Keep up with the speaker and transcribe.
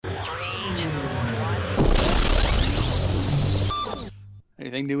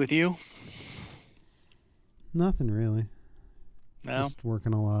Anything new with you? Nothing really. No? Just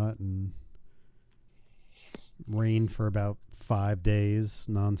working a lot and rained for about 5 days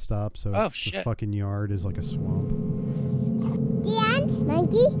nonstop. So Oh, the shit. fucking yard is like a swamp. Dance,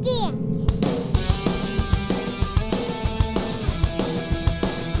 monkey, dance.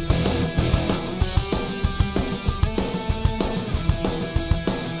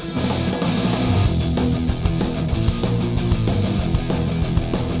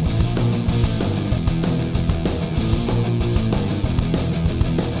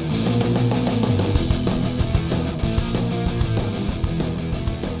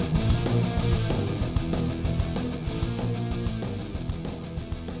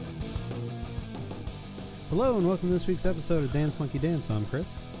 Hello and welcome to this week's episode of Dance Monkey Dance. I'm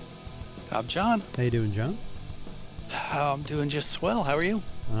Chris. I'm John. How you doing, John? I'm doing just swell. How are you?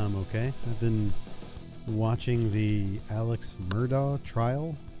 I'm okay. I've been watching the Alex Murdaugh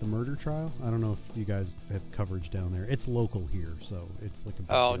trial, the murder trial. I don't know if you guys have coverage down there. It's local here, so it's like a big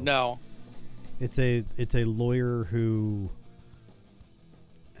Oh, deal. no. It's a lawyer who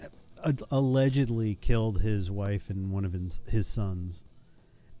allegedly killed his wife and one of his sons,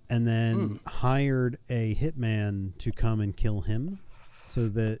 and then hired a hitman to come and kill him, so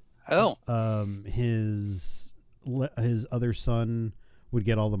that Oh, his other son would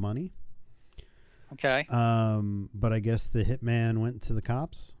get all the money. okay. But I guess the hitman went to the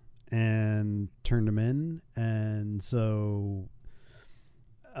cops and turned him in, and so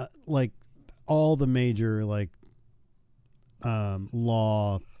like all the major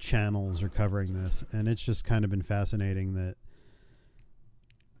law channels are covering this, and it's just kind of been fascinating that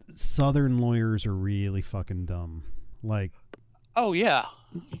Southern lawyers are really fucking dumb. Oh, yeah.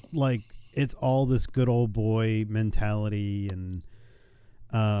 Like it's all this good old boy mentality, and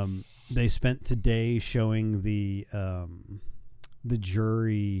they spent today showing the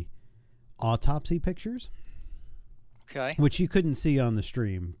jury autopsy pictures, Okay. which you couldn't see on the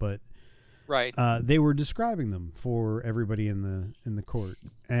stream, but Right. they were describing them for everybody in the court,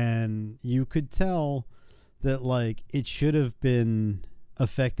 and you could tell that it should have been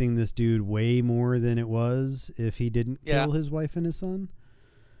affecting this dude way more than it was if he didn't kill his wife and his son.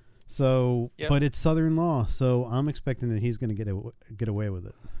 So, Yep. but it's Southern law, so I'm expecting that he's going to get away with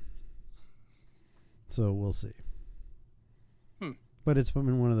it. So we'll see. But it's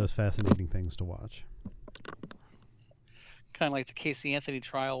been one of those fascinating things to watch. Kind of like the Casey Anthony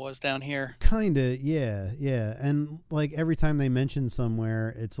trial was down here. Kinda, yeah. And every time they mention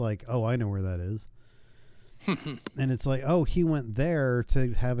somewhere, it's like, oh, I know where that is. And it's like, oh, he went there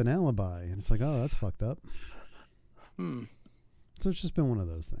to have an alibi. And it's like, oh, that's fucked up. So it's just been one of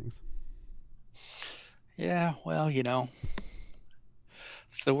those things. Yeah, well,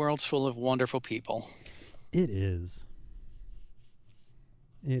 the world's full of wonderful people. It is.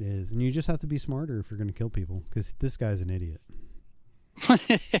 It is. And you just have to be smarter if you're going to kill people, because this guy's an idiot.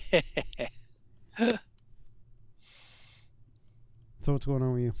 So what's going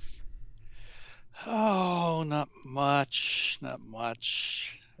on with you? Oh, not much.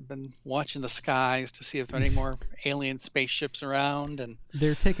 I've been watching the skies to see if there are any more alien spaceships around. And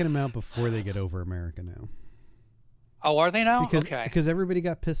They're taking them out before they get over America now. oh, are they now? Because, Okay. because everybody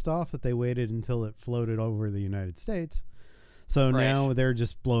got pissed off that they waited until it floated over the United States. So Right. now they're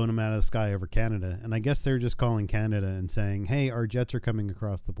just blowing them out of the sky over Canada. And I guess they're just calling Canada and saying, hey, our jets are coming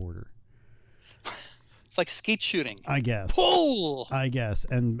across the border. It's like skeet shooting. I guess. Pull! I guess.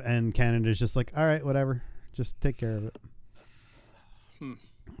 And Canada's just like, all right, whatever. Just take care of it.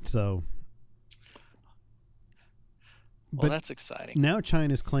 So. Well, that's exciting. Now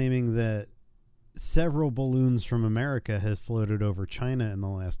China's claiming that several balloons from America has floated over China in the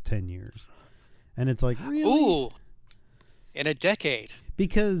last 10 years. And it's like, really? Ooh, in a decade.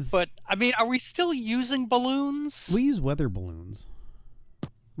 Because But, I mean, are we still using balloons? we use weather balloons.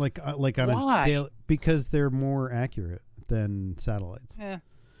 Like on Why? a daily, because they're more accurate than satellites. Yeah.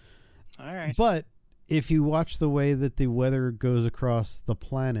 All right. But if you watch the way that the weather goes across the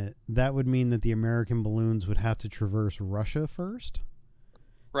planet, that would mean that the American balloons would have to traverse Russia first to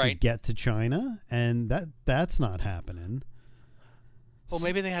Right. get to China, and that's not happening. Well,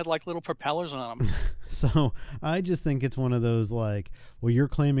 maybe they had little propellers on them. So I just think it's one of those well, you're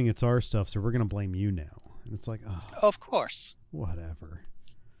claiming it's our stuff, so we're going to blame you now. And it's like, oh, Of course. whatever.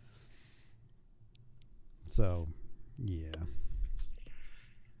 So, yeah.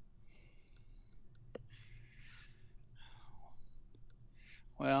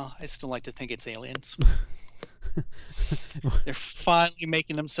 Well, I still like to think it's aliens. They're finally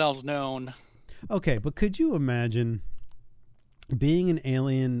making themselves known. Okay, but could you imagine being an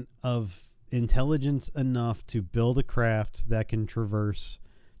alien of intelligence enough to build a craft that can traverse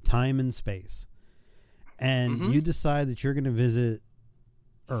time and space, and Mhm. you decide that you're going to visit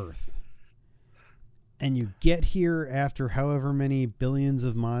Earth, and you get here after however many billions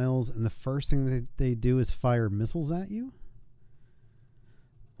of miles, and the first thing that they do is fire missiles at you.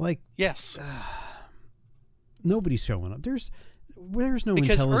 Like, Yes, nobody's showing up. There's no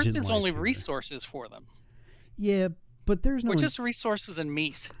because Earth intelligent is life only here. resources for them. Yeah, but there's no. We're just resources and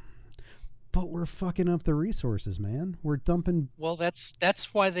meat. But we're fucking up the resources, man. We're dumping. Well, that's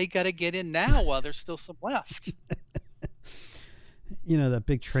why they got to get in now while there's still some left. You know that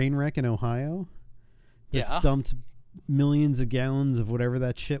big train wreck in Ohio that's Yeah. dumped millions of gallons of whatever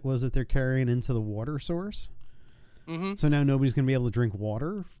that shit was that they're carrying into the water source. Hmm. So now nobody's gonna be able to drink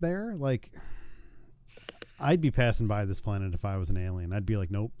water there. Like, I'd be passing by this planet if I was an alien. I'd be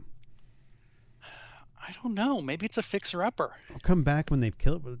like, nope. I don't know. Maybe it's a fixer-upper. I'll come back when they've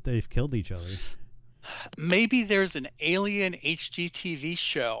killed each other. Maybe there's an alien HGTV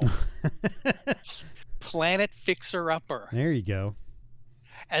show, Planet Fixer-Upper, There you go.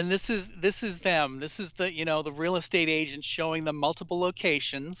 and this is them. This is the the real estate agent showing them multiple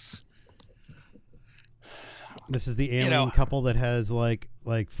locations. This is the alien know. couple that has like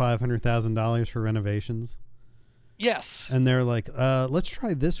 $500,000 for renovations. Yes, And they're like, let's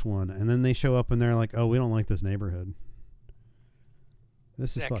try this one. And then they show up and they're like, oh, we don't like this neighborhood.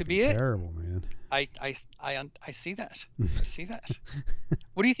 This is That could fucking be it. terrible, man. I see that. I see that.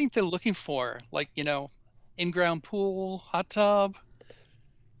 What do you think they're looking for? Like in-ground pool, hot tub,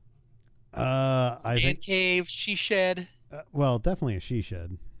 I man think, cave, she shed. well, definitely a she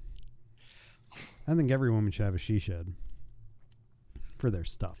shed. I think every woman should have a she shed for their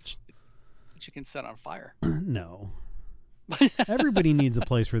stuff. That you can set on fire. No. Everybody needs a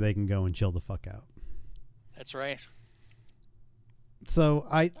place where they can go and chill the fuck out. That's right. So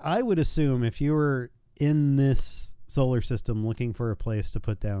I would assume if you were in this solar system looking for a place to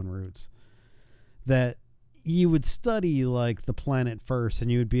put down roots, that you would study like the planet first,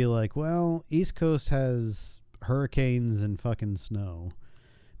 and you would be like, well, East Coast has hurricanes and fucking snow.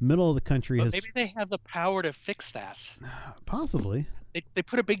 Middle of the country But has maybe they have the power to fix that. possibly. They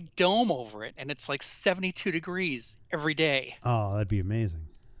put a big dome over it, and it's like 72 degrees every day. Oh, that'd be amazing.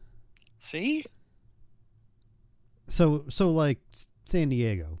 See? So like San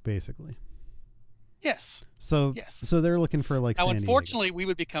Diego, basically. Yes. So Yes. so they're looking for like Now, San unfortunately, we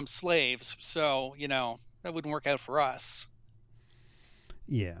would become slaves, so that wouldn't work out for us.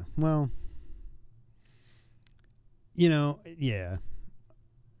 Diego. Yeah. Well, yeah.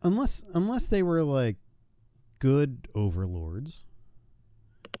 Unless they were like good overlords.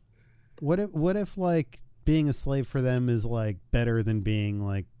 What if like being a slave for them is like better than being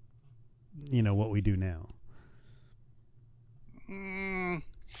like what we do now?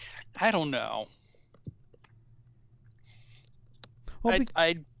 I don't know. Well,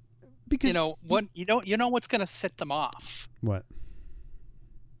 because what's going to set them off? what?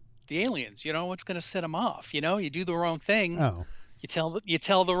 The aliens. What's going to set them off? You do the wrong thing. Oh, You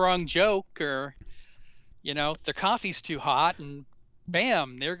tell the wrong joke, or their coffee's too hot, and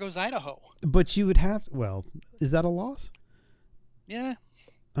bam, there goes Idaho. but you would have. Well, is that a loss? Yeah.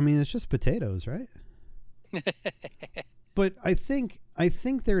 I mean, it's just potatoes, right? But I think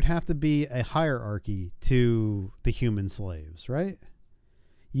there'd have to be a hierarchy to the human slaves, right?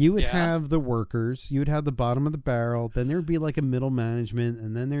 You would Yeah. have the workers, you would have the bottom of the barrel, then there'd be like a middle management,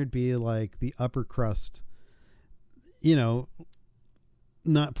 and then there'd be like the upper crust.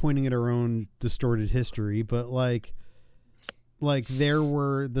 Not pointing at our own distorted history, but like there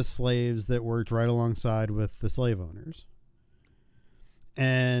were the slaves that worked right alongside with the slave owners.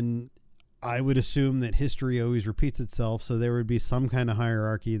 And I would assume that history always repeats itself, so there would be some kind of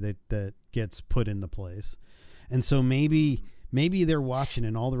hierarchy that gets put into place. And so maybe they're watching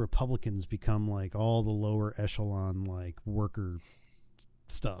and all the Republicans become like all the lower echelon like worker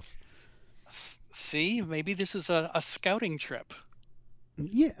stuff. See, maybe this is a scouting trip.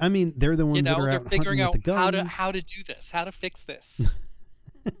 Yeah, I mean, they're the ones that are They're out figuring hunting out with the guns. how to do this, how to fix this.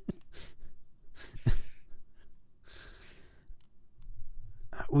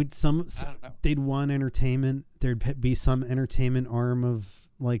 Would I don't know. they'd want entertainment? There'd be some entertainment arm of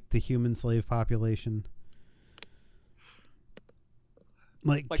like the human slave population.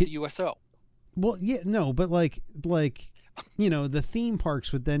 Like Like the USO. well, yeah, no, but like the theme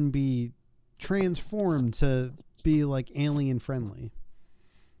parks would then be transformed to be like alien friendly.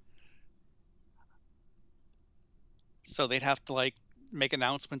 So they'd have to like make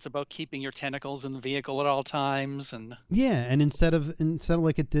announcements about keeping your tentacles in the vehicle at all times, and Yeah, and instead of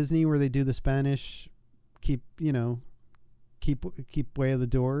like at Disney where they do the Spanish keep way of the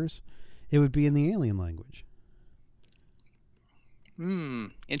doors, it would be in the alien language.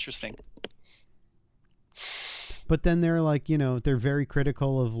 Interesting. But then they're like, they're very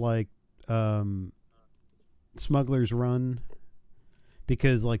critical of like Smuggler's Run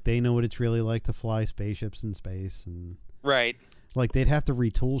because like they know what it's really like to fly spaceships in space, and Right. like they'd have to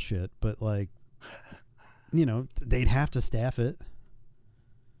retool shit, but like they'd have to staff it.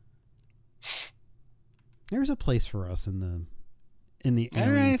 There's a place for us in the All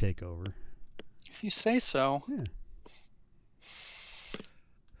alien right. takeover. If you say so. Yeah.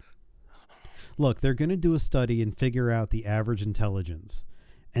 Look, they're going to do a study and figure out the average intelligence.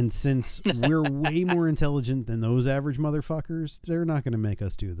 And since we're way more intelligent than those average motherfuckers, they're not going to make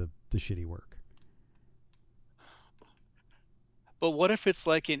us do the shitty work. But what if it's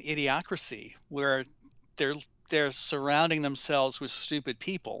like an Idiocracy where they're surrounding themselves with stupid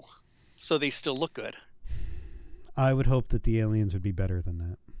people so they still look good? I would hope that the aliens would be better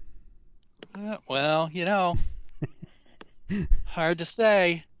than that. Well, hard to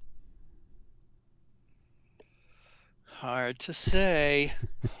say. Hard to say.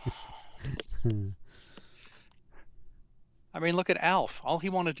 I mean, look at Alf. All he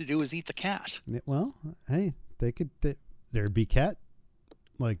wanted to do was eat the cat. Well, hey, there'd be cat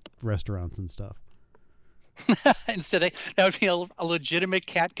like restaurants and stuff. Instead, that would be a legitimate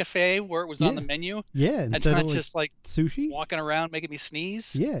cat cafe where it was on the menu. Yeah, and instead not of like just like sushi walking around making me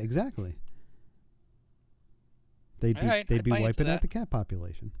sneeze. Yeah, exactly. They'd be wiping out the cat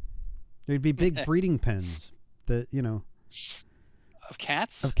population. There'd be big breeding pens that of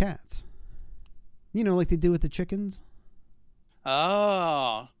cats. Of cats. Like they do with the chickens.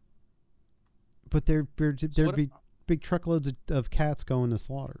 Oh. But there'd be big truckloads of cats going to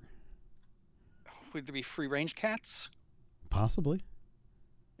slaughter. Would there be free range cats? Possibly.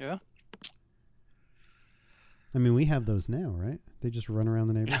 Yeah. I mean, we have those now, right? They just run around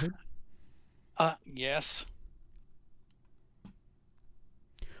the neighborhood. Yes.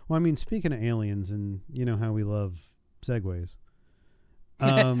 Well, I mean, speaking of aliens, and you know how we love segues.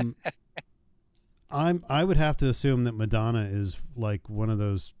 I would have to assume that Madonna is like one of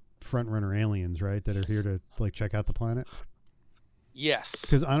those front runner aliens, right? That are here to like check out the planet. Yes.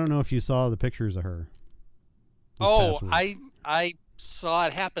 Because I don't know if you saw the pictures of her. I saw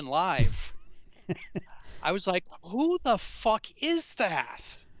it happen live. I was like, who the fuck is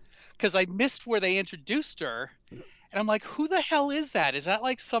that? Because I missed where they introduced her. And I'm like, who the hell is that? Is that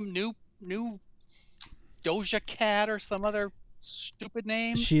like some new Doja Cat or some other stupid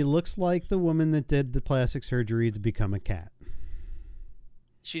name? She looks like the woman that did the plastic surgery to become a cat.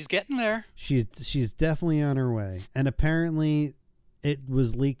 She's getting there. She's definitely on her way. And apparently it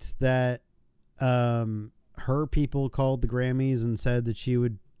was leaked that her people called the Grammys and said that she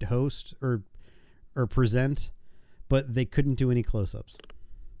would host or present, but they couldn't do any close-ups.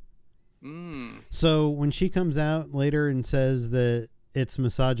 So when she comes out later and says that it's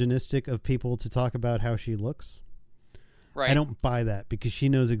misogynistic of people to talk about how she looks, right, I don't buy that because she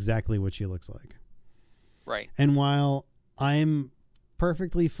knows exactly what she looks like. Right. And while I'm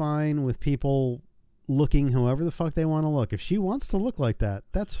perfectly fine with people looking however the fuck they want to look, if she wants to look like that,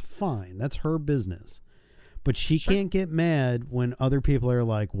 that's fine. That's her business. But she can't get mad when other people are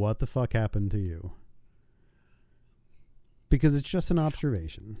like, what the fuck happened to you? Because it's just an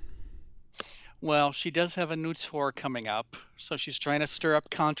observation. Well, she does have a new tour coming up, so she's trying to stir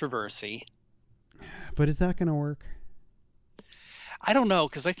up controversy. But is that going to work? I don't know,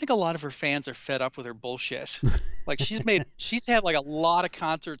 because I think a lot of her fans are fed up with her bullshit. Like she's had like a lot of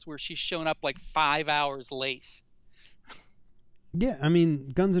concerts where she's shown up like 5 hours late. Yeah, I mean,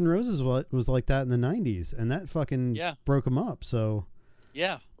 Guns N' Roses was like that in the 90s, and that fucking broke them up. So,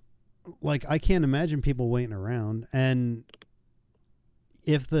 yeah, like I can't imagine people waiting around. And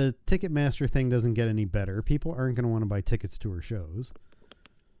if the Ticketmaster thing doesn't get any better, people aren't going to want to buy tickets to her shows.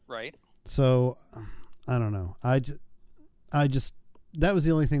 Right. So, I don't know. I just that was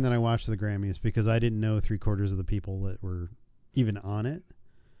the only thing that I watched the Grammys because I didn't know 3/4 of the people that were even on it.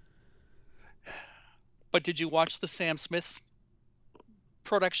 But did you watch the Sam Smith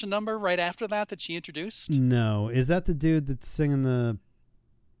production number right after that she introduced? No. Is that the dude that's singing the...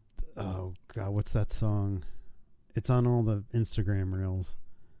 Oh, God, what's that song? It's on all the Instagram reels.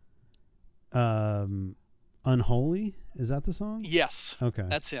 Unholy? Is that the song? Yes. Okay.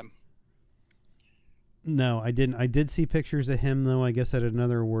 That's him. No, I didn't. I did see pictures of him, though, I guess at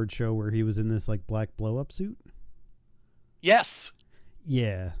another award show where he was in this like black blow-up suit. Yes.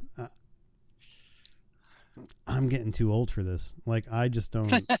 Yeah. I'm getting too old for this. Like, I just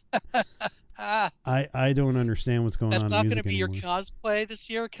don't... I don't understand what's going on in music That's not going to be anymore. your cosplay this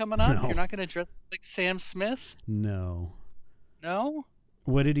year coming up? No. You're not going to dress like Sam Smith? No. No?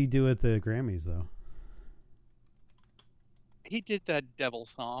 What did he do at the Grammys, though? he did that devil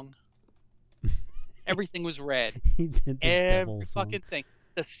song. Everything was red. He did the devil Every song. fucking thing.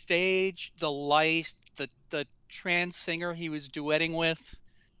 The stage, the light, the trans singer he was duetting with.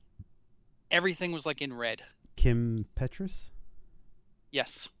 Everything was like in red. Kim Petras?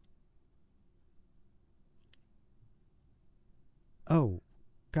 Yes. Oh,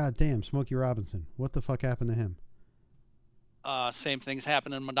 god damn, Smokey Robinson. What the fuck happened to him? Same things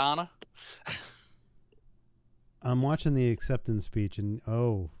happen in Madonna. I'm watching the acceptance speech and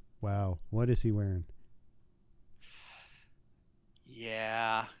oh, wow. What is he wearing?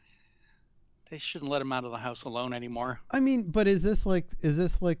 Yeah. They shouldn't let him out of the house alone anymore. I mean, but is this like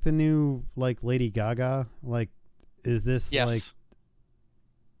the new like Lady Gaga? Like is this Yes. like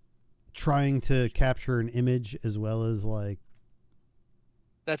trying to capture an image as well as like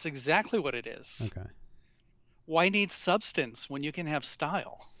That's exactly what it is. okay. Why need substance when you can have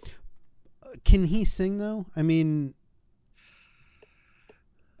style? Can he sing though? I mean,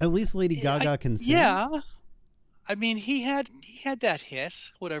 at least Lady Gaga can sing. Yeah. I mean, he had that hit,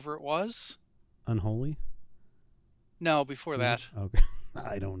 whatever it was. Unholy? No, before that. Okay.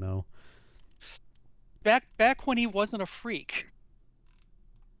 I don't know. Back when he wasn't a freak.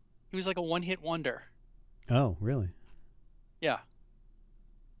 He was like a one-hit wonder. Oh, really? Yeah.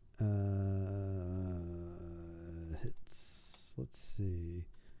 Hits. Let's see.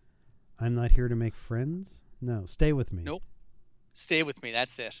 I'm Not Here to Make Friends? No, Stay With Me. Nope. Stay With Me,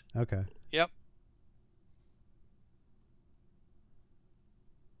 that's it. Okay. Yep.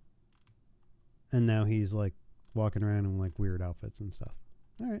 And now he's like walking around in like weird outfits and stuff.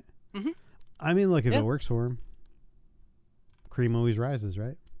 All right. Mhm. I mean, look, if Yeah. it works for him, cream always rises,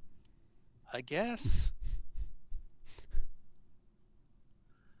 right? I guess.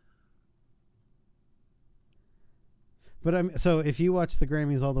 But so if you watch the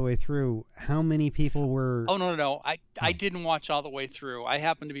Grammys all the way through, how many people were? Oh no. I Oh. didn't watch all the way through. I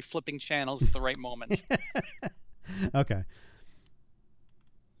happened to be flipping channels at the right moment. Okay.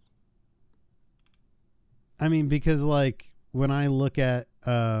 I mean, because like when I look at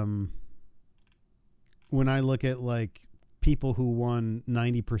like people who won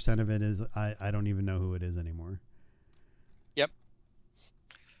 90% of it is I don't even know who it is anymore. Yep.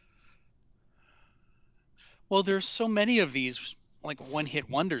 Well, there's so many of these like one-hit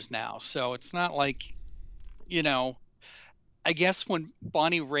wonders now, so it's not like, I guess when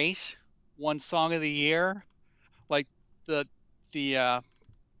Bonnie Raitt won Song of the Year, like the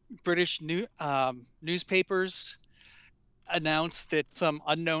British newspapers announced that some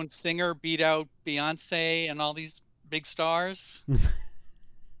unknown singer beat out Beyonce and all these big stars.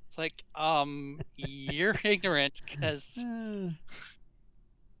 It's like, you're ignorant because,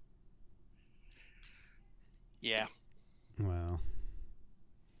 yeah. Wow.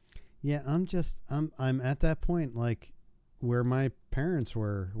 Yeah, I'm at that point like where my parents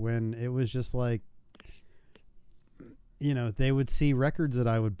were when it was just like, they would see records that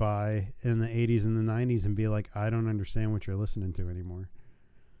I would buy in the 80s and the 90s and be like, I don't understand what you're listening to anymore.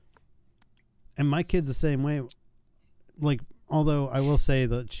 And my kid's the same way. Like, although I will say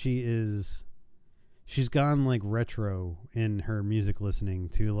that she's gone like retro in her music listening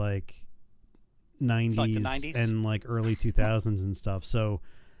to like 90s, like the 90s? and like early 2000s and stuff. So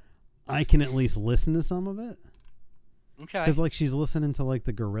I can at least listen to some of it. Okay. Because like she's listening to like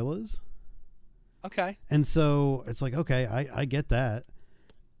the Gorillaz. Okay. And so it's like, okay, I get that.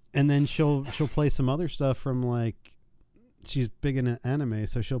 And then she'll play some other stuff from like, she's big into anime,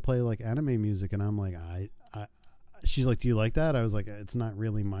 so she'll play like anime music, and I'm like, she's like, do you like that? I was like, it's not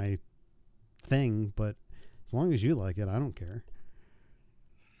really my thing, but as long as you like it, I don't care.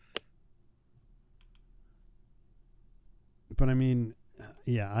 But I mean,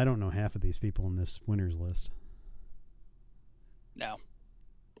 yeah, I don't know half of these people in this winners list. No.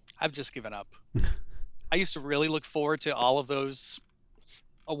 I've just given up. I used to really look forward to all of those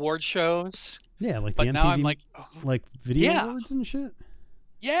award shows. Yeah, like But the MTV, now I'm like, oh, like video yeah. awards and shit.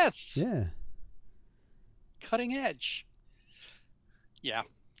 yes. Yeah. Cutting edge. Yeah.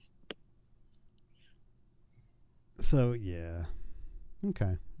 So yeah.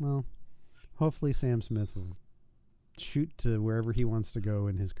 Okay. Well, hopefully Sam Smith will shoot to wherever he wants to go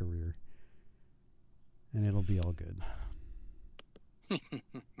in his career, and it'll be all good.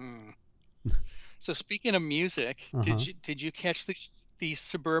 So speaking of music, Uh-huh. did you catch the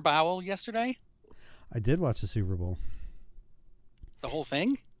Suburb Owl yesterday? I did watch the Super Bowl. The whole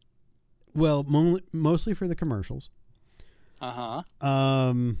thing? Well, mostly for the commercials. Uh-huh.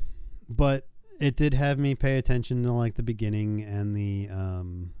 But it did have me pay attention to like the beginning and the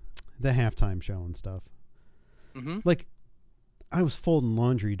halftime show and stuff. Mm-hmm. Like, I was folding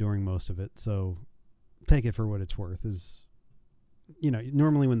laundry during most of it, so take it for what it's worth. Is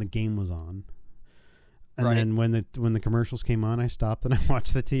normally when the game was on. And Right. then when the commercials came on, I stopped and I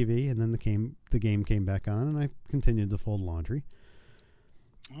watched the TV, and then the game came back on, and I continued to fold laundry.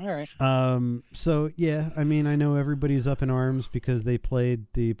 All right. So yeah, I mean, I know everybody's up in arms because they played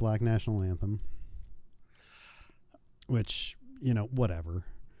the Black National Anthem, which, whatever.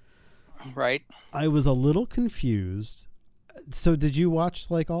 Right. I was a little confused. So did you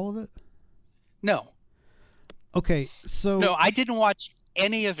watch like all of it? No. Okay, so No, I didn't watch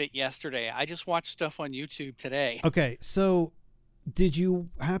any of it yesterday. I just watched stuff on YouTube today. okay, so did you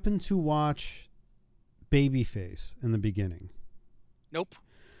happen to watch Babyface in the beginning? Nope.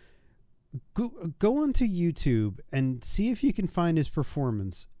 Go onto YouTube and see if you can find his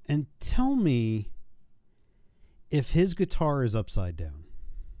performance and tell me if his guitar is upside down.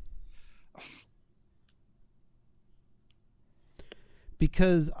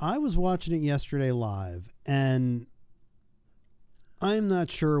 Because I was watching it yesterday live, and I'm not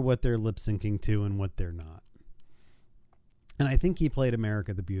sure what they're lip syncing to and what they're not. And I think he played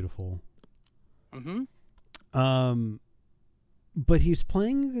America the Beautiful. Mm-hmm. But he's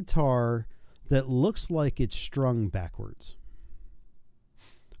playing a guitar that looks like it's strung backwards.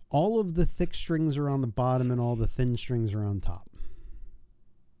 All of the thick strings are on the bottom and all the thin strings are on top,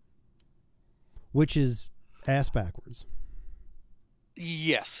 which is ass backwards.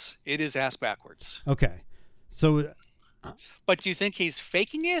 Yes, it is ass backwards. Okay. So, But do you think he's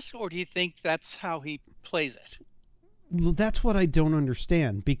faking it, or do you think that's how he plays it? well, that's what I don't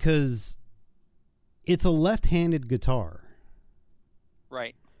understand, because it's a left-handed guitar.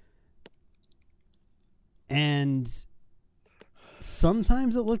 Right. And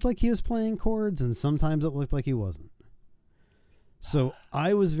sometimes it looked like he was playing chords, and sometimes it looked like he wasn't. So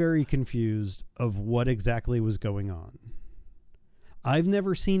I was very confused of what exactly was going on. I've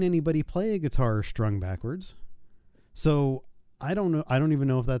never seen anybody play a guitar strung backwards. So I don't know. I don't even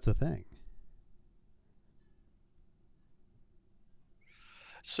know if that's a thing.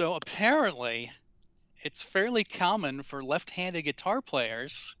 So apparently, it's fairly common for left-handed guitar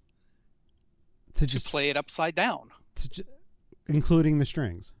players To to play it upside down, including the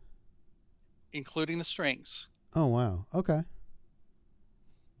strings. including the strings. Oh, wow. Okay.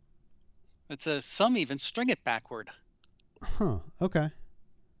 It says some even string it backward. Huh. Okay.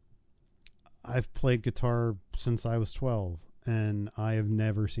 I've played guitar since I was 12, and I have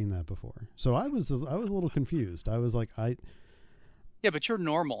never seen that before. So I was a little confused. I was like, Yeah, but you're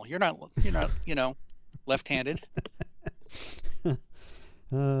normal. You're not, left-handed.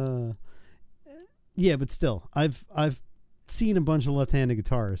 Yeah, but still, I've seen a bunch of left-handed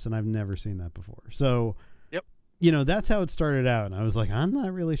guitarists, and I've never seen that before. So, Yep. That's how it started out, and I was like, I'm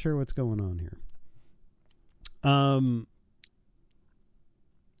not really sure what's going on here.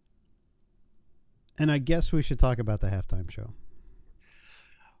 And I guess we should talk about the halftime show.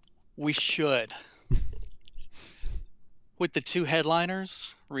 We should. With the two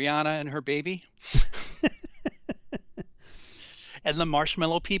headliners, Rihanna and her baby, and the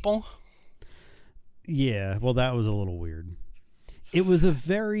Marshmallow People. Yeah, well, that was a little weird. It was a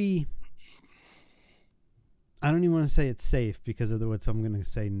very... I don't even want to say it's safe because of what I'm going to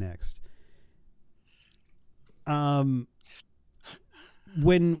say next. When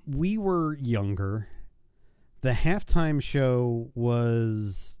we were younger, the halftime show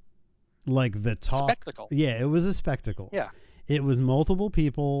was like the talk. Spectacle. Yeah, it was a spectacle. Yeah. It was multiple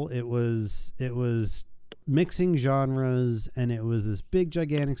people. It was mixing genres, and it was this big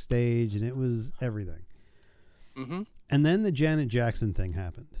gigantic stage, and it was everything. Mm-hmm. And then the Janet Jackson thing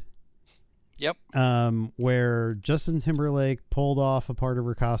happened. Yep. Where Justin Timberlake pulled off a part of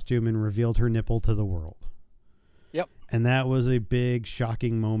her costume and revealed her nipple to the world. Yep. And that was a big,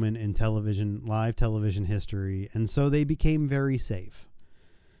 shocking moment in live television history. And so they became very safe.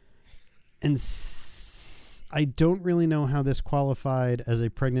 And I don't really know how this qualified as a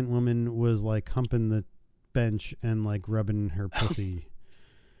pregnant woman was like humping the bench and like rubbing her pussy.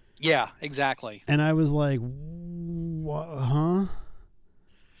 Yeah, exactly. And I was like, huh?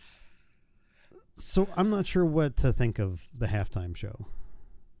 So I'm not sure what to think of the halftime show.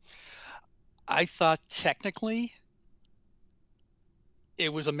 I thought technically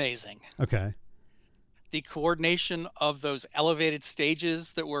it was amazing. Okay. The coordination of those elevated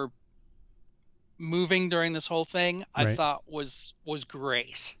stages that were moving during this whole thing, I Right. thought was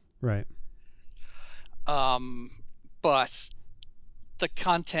great. Right. But the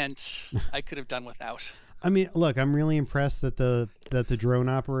content I could have done without. I mean, look, I'm really impressed that the drone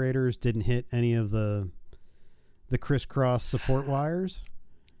operators didn't hit any of the crisscross support wires.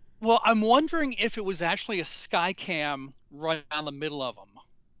 Well, I'm wondering if it was actually a sky cam right down the middle of them,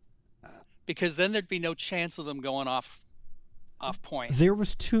 because then there'd be no chance of them going off off point. There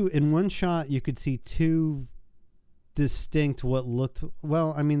was two in one shot. You could see two distinct what looked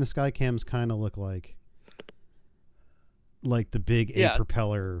well. I mean, the sky cams kind of look like the big Yeah.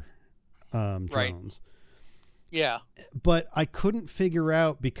 propeller drones. Right. Yeah. But I couldn't figure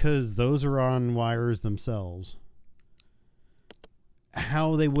out, because those are on wires themselves,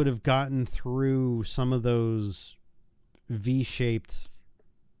 how they would have gotten through some of those V-shaped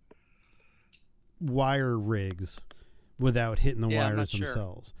wire rigs without hitting the Yeah, I'm not wires sure.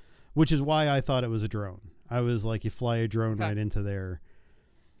 themselves, which is why I thought it was a drone. I was like, you fly a drone Okay. right into there.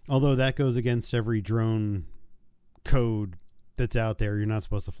 Although that goes against every drone code that's out there. You're not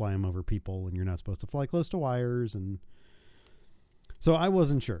supposed to fly them over people, and you're not supposed to fly close to wires. And so I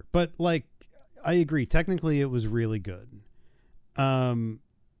wasn't sure, but like, I agree. Technically it was really good. Again,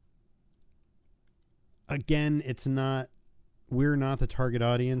 we're not the target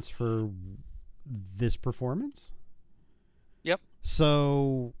audience for this performance. Yep.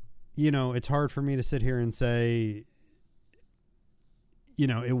 So, it's hard for me to sit here and say,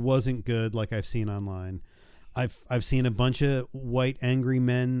 it wasn't good like I've seen online. I've seen a bunch of white angry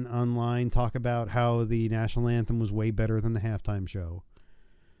men online talk about how the national anthem was way better than the halftime show.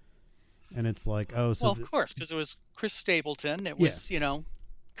 And it's like, oh, so Well, of course, because it was Chris Stapleton. It was,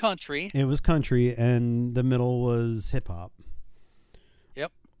 country. it was country and the middle was hip hop.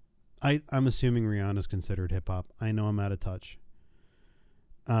 Yep. I'm assuming Rihanna's considered hip hop. I know I'm out of touch.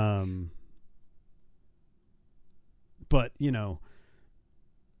 But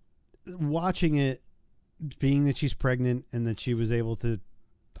watching it, being that she's pregnant and that she was able to,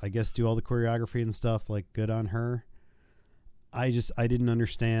 I guess, do all the choreography and stuff, like, good on her. I didn't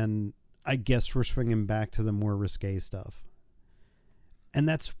understand. I guess we're swinging back to the more risque stuff. And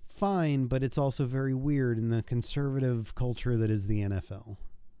that's fine, but it's also very weird in the conservative culture that is the NFL.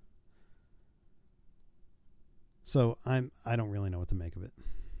 So I don't really know what to make of it.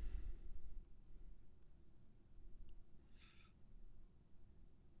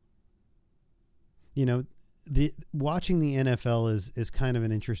 Watching the NFL is kind of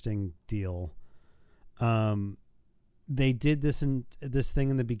an interesting deal. They did this thing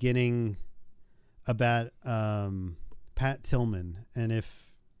in the beginning about Pat Tillman, and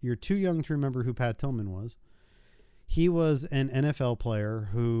if you're too young to remember who Pat Tillman was, he was an NFL player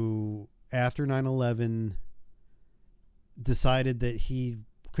who, after 9/11, decided that he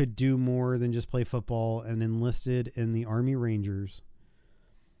could do more than just play football and enlisted in the Army Rangers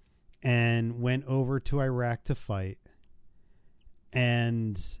and went over to Iraq to fight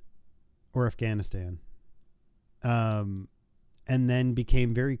or Afghanistan. And then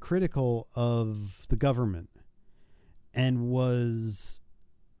became very critical of the government and was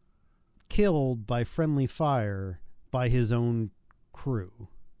killed by friendly fire by his own crew.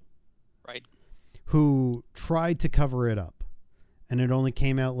 Right. Who tried to cover it up. And it only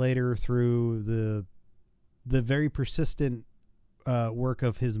came out later through the very persistent work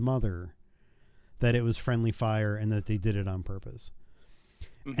of his mother that it was friendly fire and that they did it on purpose.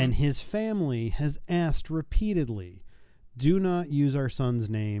 Mm-hmm. And his family has asked repeatedly, do not use our son's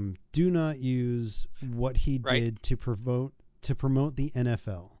name. Do not use what he did to promote the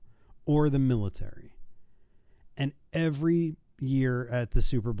NFL or the military. And every year at the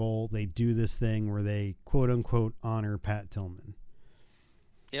Super Bowl, they do this thing where they quote unquote honor Pat Tillman.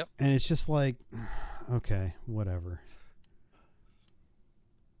 Yep. And it's just like, okay, whatever.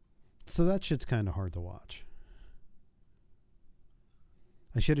 So that shit's kind of hard to watch.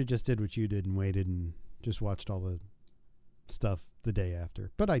 I should have just did what you did and waited and just watched all the stuff the day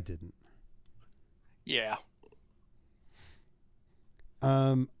after, but I didn't. Yeah.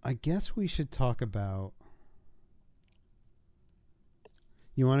 I guess we should talk about.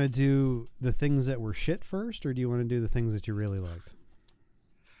 You want to do the things that were shit first, or do you want to do the things that you really liked?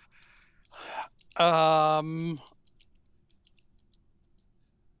 I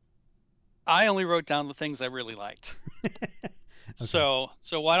only wrote down the things I really liked. Okay. So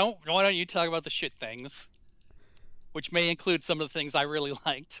why don't you talk about the shit things, which may include some of the things I really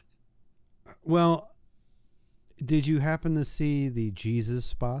liked. Well, did you happen to see the Jesus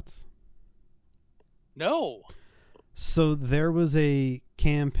spots? No. So there was a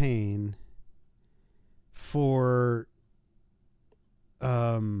campaign for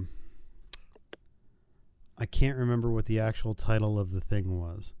I can't remember what the actual title of the thing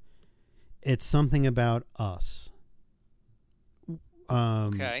was. It's something about us.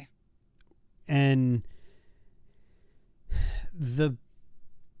 Okay. And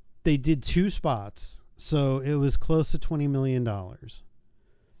they did 2 spots, so it was close to $20 million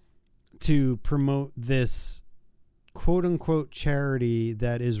to promote this quote unquote charity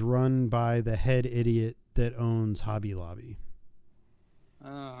that is run by the head idiot that owns Hobby Lobby.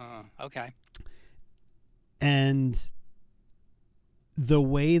 Okay. And the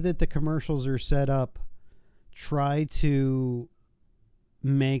way that the commercials are set up try to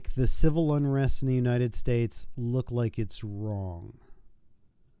make the civil unrest in the United States look like it's wrong.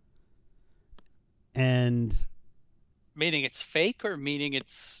 And Meaning it's fake or meaning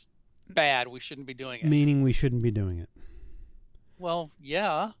it's bad? We shouldn't be doing it. meaning we shouldn't be doing it. Well,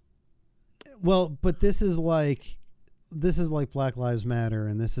 yeah. Well, but this is like Black Lives Matter,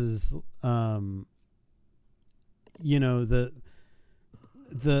 and this is you know, the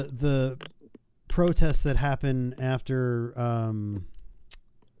protests that happen after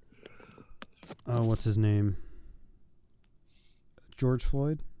what's his name? George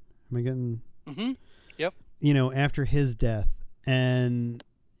Floyd? Am I getting Mm-hmm. Yep. You know, after his death, and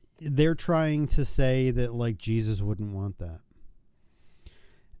they're trying to say that like Jesus wouldn't want that.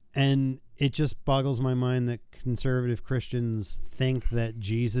 And it just boggles my mind that conservative Christians think that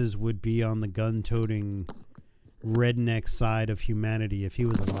Jesus would be on the gun-toting redneck side of humanity if he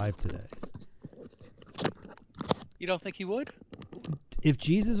was alive today. You don't think he would? If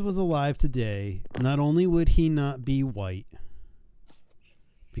Jesus was alive today, not only would he not be white,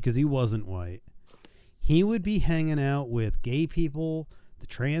 because he wasn't white, he would be hanging out with gay people, the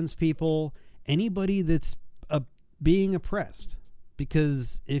trans people, anybody that's being oppressed.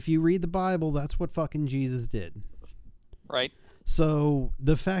 Because if you read the Bible, that's what fucking Jesus did. Right. So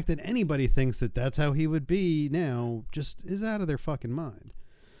the fact that anybody thinks that that's how he would be now just is out of their fucking mind.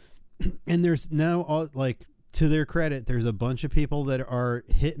 And there's now, like, to their credit, there's a bunch of people that are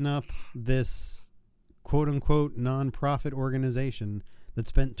hitting up this quote-unquote non-profit organization that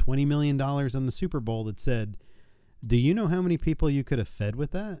spent $20 million on the Super Bowl that said, do you know how many people you could have fed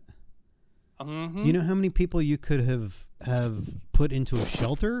with that? Mm-hmm. Do you know how many people you could have put into a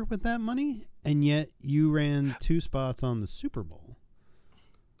shelter with that money? And yet you ran 2 spots on the Super Bowl.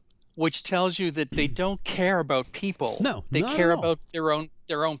 Which tells you that they don't care about people. No, they not care at all. about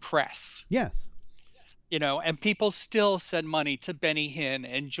their own press. Yes. You know, and people still send money to Benny Hinn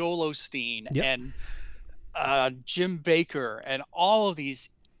and Joel Osteen Yep. and Jim Baker and all of these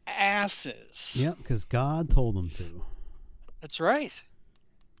asses. Yep, because God told them to. That's right.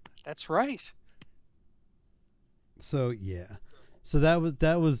 That's right. So yeah. So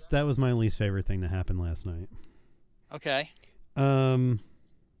that was my least favorite thing that happened last night. Okay.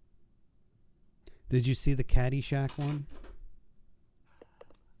 Did you see the Caddyshack one?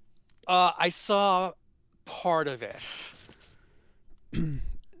 I saw part of it.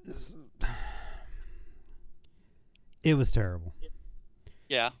 It was terrible.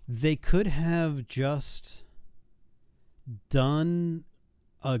 Yeah. They could have just done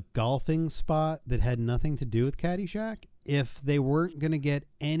a golfing spot that had nothing to do with Caddyshack if they weren't going to get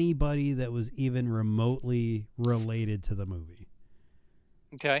anybody that was even remotely related to the movie.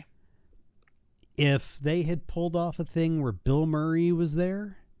 Okay. If they had pulled off a thing where Bill Murray was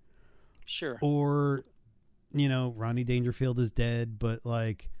there, Sure. or, you know, Rodney Dangerfield is dead, but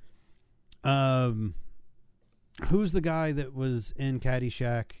like, who's the guy that was in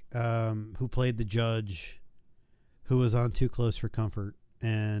Caddyshack, who played the judge, who was on Too Close for Comfort?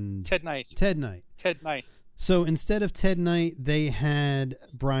 And Ted Knight. Ted Knight. Ted Knight. So instead of Ted Knight, they had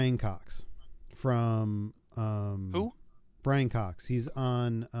Brian Cox from Who? Brian Cox. He's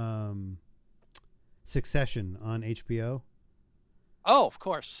on Succession on HBO. Oh, of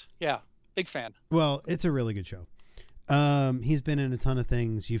course. Yeah. Big fan. Well, it's a really good show. He's been in a ton of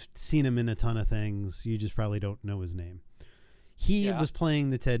things. You've seen him in a ton of things. You just probably don't know his name. He was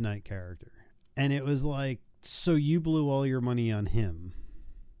playing the Ted Knight character. And it was like, so you blew all your money on him.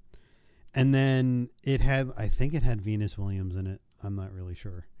 And then I think it had Venus Williams in it. I'm not really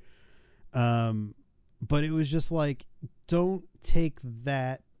sure. But it was just like, don't take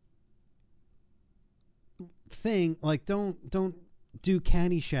that thing. Like, don't do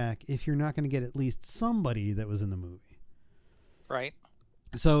Caddyshack if you're not going to get at least somebody that was in the movie. Right.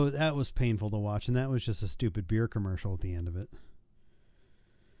 So that was painful to watch, and that was just a stupid beer commercial at the end of it.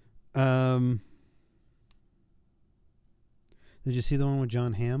 Did you see the one with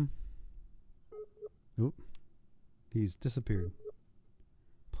John Hamm? Oop. He's disappeared.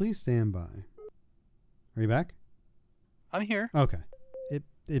 Please stand by. Are you back? I'm here. Okay. It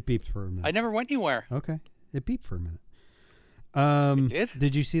beeped for a minute. I never went anywhere. Okay. It beeped for a minute. It did?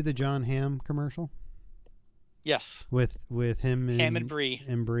 Did you see the John Hamm commercial? Yes. With him and Hamm and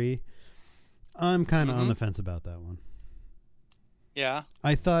Brie. I'm kind of on the fence about that one. Yeah.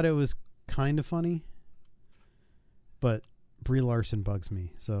 I thought it was kind of funny, but Brie Larson bugs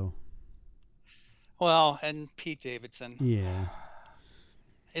me, so. Well, and Pete Davidson. Yeah.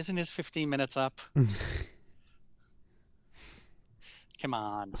 Isn't his 15 minutes up? Come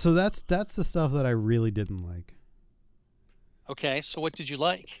on. So that's the stuff that I really didn't like. Okay, so what did you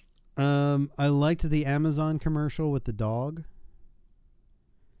like? I liked the Amazon commercial with the dog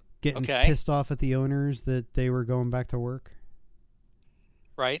getting Okay. pissed off at the owners that they were going back to work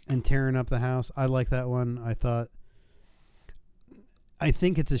Right. and tearing up the house. I like that one. I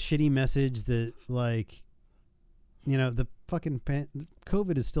think it's a shitty message that, like, you know, the fucking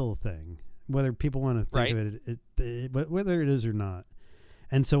COVID is still a thing, whether people want to think Right. of it, whether it is or not.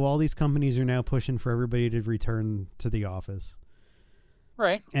 And so all these companies are now pushing for everybody to return to the office.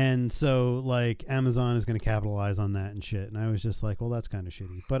 Right. And so, like, Amazon is going to capitalize on that and shit. And I was just like, well, that's kind of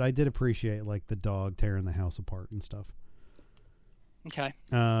shitty. But I did appreciate, like, the dog tearing the house apart and stuff. Okay.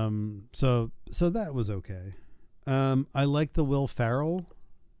 So that was okay. I like the Will Ferrell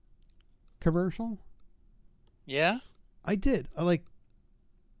commercial. Yeah. I did.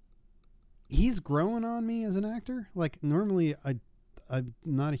 He's growing on me as an actor. Like, normally I'm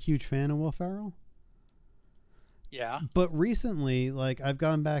not a huge fan of Will Ferrell. Yeah. But recently, like, I've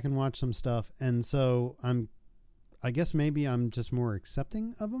gone back and watched some stuff, and so I guess maybe I'm just more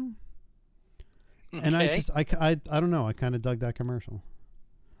accepting of him. Okay. And I don't know, I kind of dug that commercial.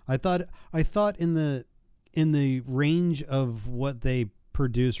 I thought in the range of what they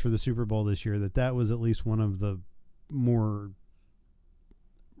produced for the Super Bowl this year, that was at least one of the more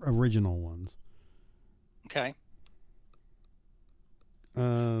original ones. Okay.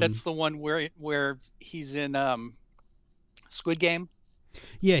 Um, That's the one where he's in Squid Game.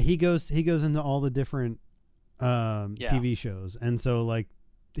 Yeah, he goes into all the different TV shows, and so, like,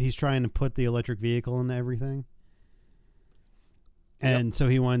 he's trying to put the electric vehicle into everything, and so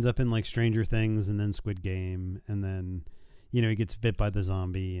he winds up in, like, Stranger Things and then Squid Game, and then, you know, he gets bit by the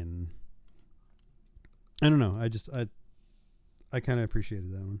zombie, and I don't know. I kind of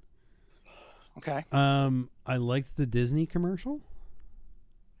appreciated that one. Okay. I liked the Disney commercial.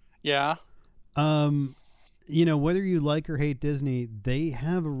 Yeah. You know, whether you like or hate Disney, they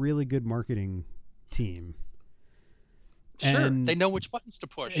have a really good marketing team. Sure. And They know which buttons to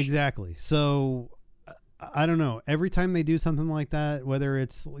push. exactly. So I don't know. Every time they do something like that, whether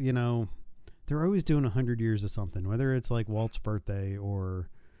it's, you know, they're always doing 100 years of something, whether it's like Walt's birthday or,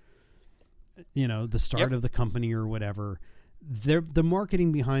 you know, the start of the company or whatever. The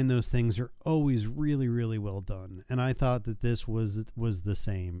marketing behind those things are always really, really well done. And I thought that this was the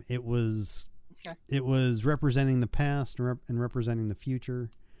same. It was representing the past and representing the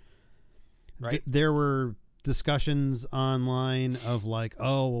future. Right. There were discussions online of, like,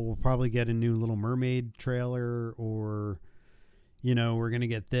 oh, well, we'll probably get a new Little Mermaid trailer, or, you know, we're going to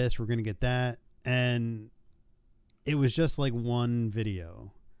get this, we're going to get that. And it was just like one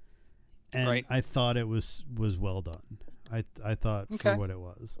video. And I thought it was well done. I thought for what it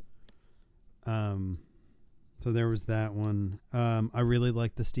was. So there was that one. I really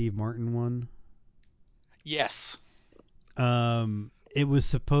liked the Steve Martin one. Yes. It was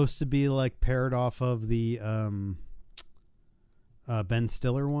supposed to be, like, paired off of the Ben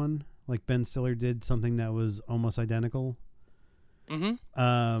Stiller one. Like, Ben Stiller did something that was almost identical.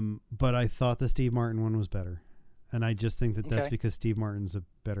 Mm-hmm. But I thought the Steve Martin one was better. And I just think that's Okay. because Steve Martin's a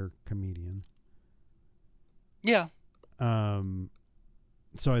better comedian. Yeah.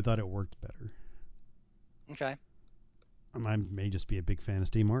 So I thought it worked better. Okay. I may just be a big fan of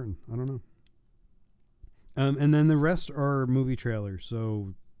Steve Martin. I don't know. And then the rest are movie trailers.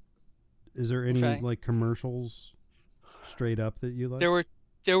 So is there any like commercials straight up that you like? There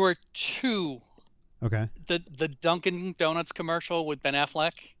were two. Okay. The Dunkin' Donuts commercial with Ben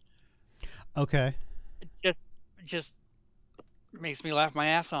Affleck Okay. just makes me laugh my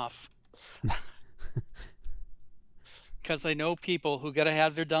ass off. Because I know people who got to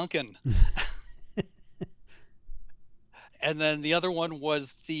have their Dunkin'. And then the other one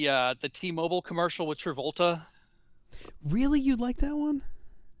was the T-Mobile commercial with Travolta. Really? You like that one?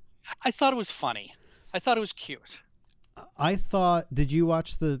 I thought it was funny. I thought it was cute. I thought, did you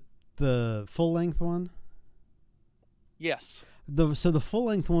watch the full length one? Yes. So the full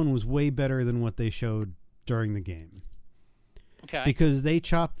length one was way better than what they showed during the game. Okay. Because they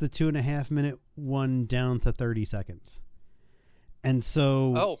chopped the 2.5 minute one down to 30 seconds. And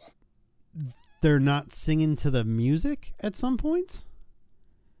so they're not singing to the music at some points,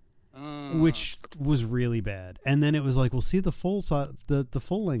 which was really bad. And then it was like, we'll see the full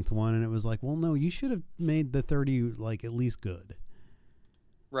length one, and it was like, well, no, you should have made the 30 like at least good.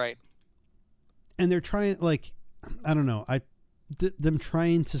 Right. And they're trying, like, I don't know, them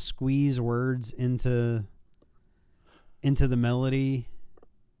trying to squeeze words into the melody.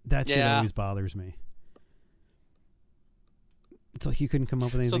 That shit always bothers me. It's like you couldn't come up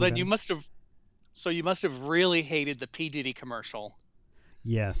with anything. So then better. you must have really hated the P. Diddy commercial.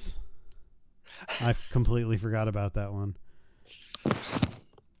 Yes. I completely forgot about that one.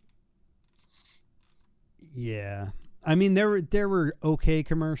 Yeah. I mean, there were okay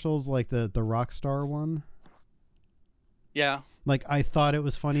commercials, like the Rockstar one. Yeah. Like, I thought it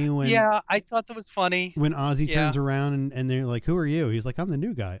was funny when I thought that was funny. when Ozzy Yeah. turns around and they're like, "Who are you?" He's like, "I'm the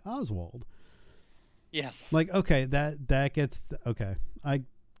new guy, Oswald." Yes. Like, okay, that gets okay. I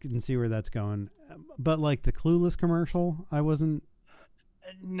can see where that's going. But like the Clueless commercial, I wasn't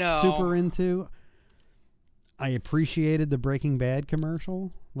no. super into. I appreciated the Breaking Bad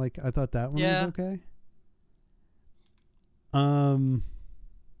commercial. Like, I thought that one was okay.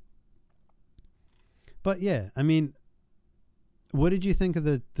 But yeah, I mean, what did you think of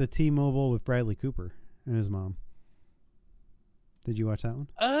the T-Mobile with Bradley Cooper and his mom? Did you watch that one?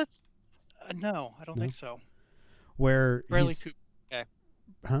 No, I don't think so. Where Bradley Cooper. Okay.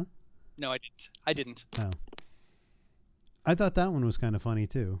 Huh? No, I didn't. Oh. I thought that one was kind of funny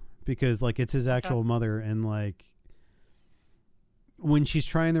too, because like it's his actual mother, and like when she's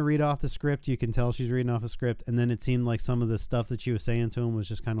trying to read off the script, you can tell she's reading off a script, and then it seemed like some of the stuff that she was saying to him was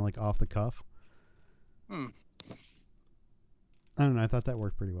just kind of like off the cuff. I don't know. I thought that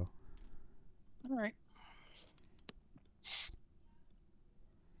worked pretty well. All right.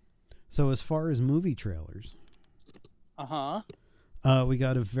 So as far as movie trailers, Uh-huh. We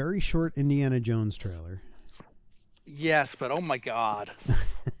got a very short Indiana Jones trailer. Yes, but oh my God.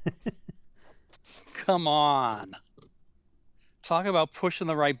 Come on. Talk about pushing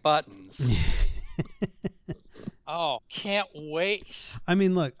the right buttons. Oh, can't wait. I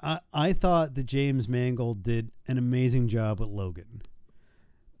mean, look, I thought that James Mangold did an amazing job with Logan.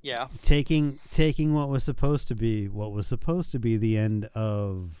 Yeah. Taking what was supposed to be the end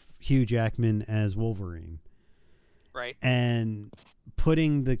of Hugh Jackman as Wolverine. Right. And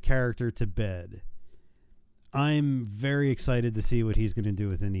putting the character to bed. I'm very excited to see what he's going to do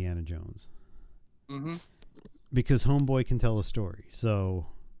with Indiana Jones. Mm-hmm. Because Homeboy can tell a story. So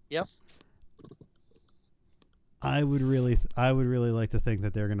Yep. I would really like to think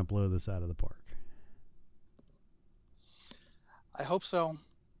that they're going to blow this out of the park. I hope so.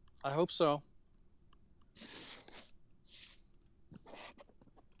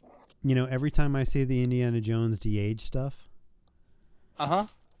 You know, every time I see the Indiana Jones de-age stuff,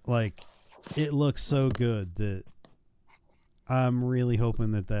 like, it looks so good that I'm really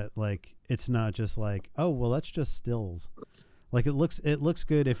hoping that like it's not just like, oh well, that's just stills. Like, it looks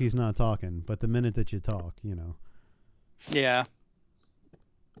good if he's not talking, but the minute that you talk, you know. Yeah.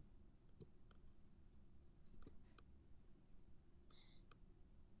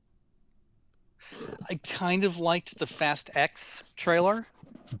 I kind of liked the Fast X trailer.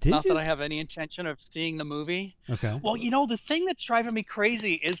 Not that I have any intention of seeing the movie. Okay. Well, you know, the thing that's driving me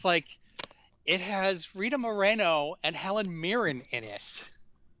crazy is like it has Rita Moreno and Helen Mirren in it.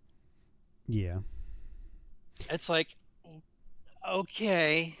 Yeah. It's like,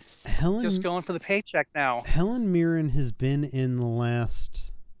 okay, Helen just going for the paycheck now. Helen Mirren has been in the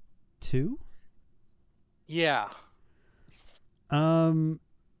last 2? Yeah. I'm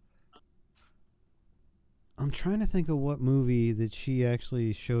trying to think of what movie that she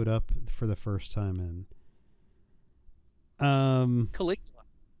actually showed up for the first time in. Caligula.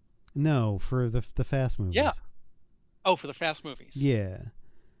 No, for the Fast movies. Yeah. Oh, for the Fast movies. Yeah.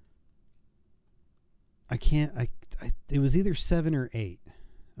 I can't. It was either 7 or 8.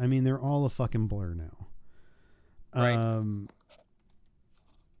 I mean, they're all a fucking blur now. Right.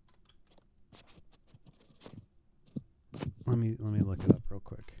 Let me look it up real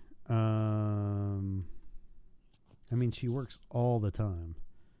quick. I mean, she works all the time,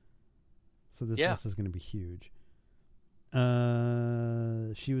 so this list is going to be huge.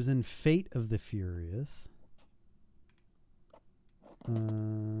 She was in Fate of the Furious.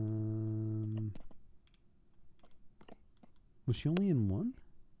 Was she only in 1?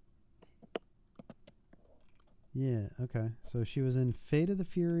 Yeah, okay. So she was in Fate of the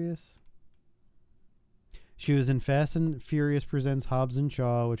Furious. She was in Fast and Furious Presents Hobbs and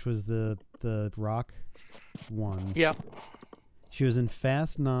Shaw, which was the Rock one. Yep. She was in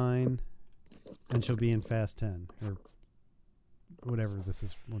Fast 9, and she'll be in Fast 10, or whatever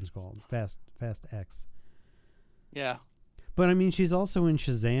what it's called. Fast X. Yeah. But I mean, she's also in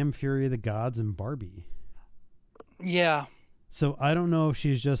Shazam, Fury of the Gods, and Barbie. Yeah. So I don't know if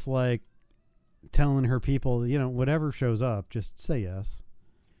she's just like telling her people, you know, whatever shows up, just say yes.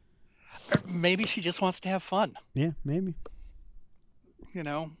 Or maybe she just wants to have fun. Yeah, maybe. You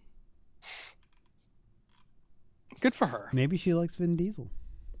know. Good for her. Maybe she likes Vin Diesel.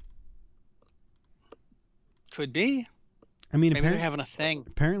 Could be. I mean, maybe they're having a thing.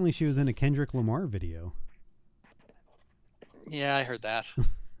 Apparently she was in a Kendrick Lamar video. Yeah, I heard that.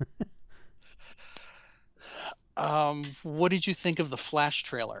 What did you think of the Flash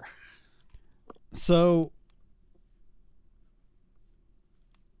trailer? So,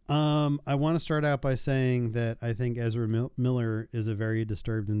 I want to start out by saying that I think Ezra Miller is a very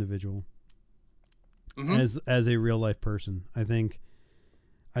disturbed individual. Mm-hmm. As a real life person, I think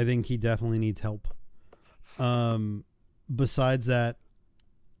he definitely needs help. Besides that,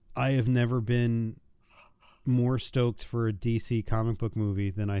 I have never been more stoked for a DC comic book movie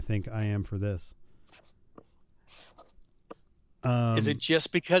than I think I am for this. Is it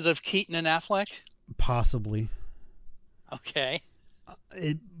just because of Keaton and Affleck? Possibly. Okay.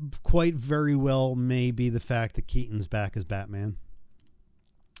 It quite very well may be the fact that Keaton's back as Batman.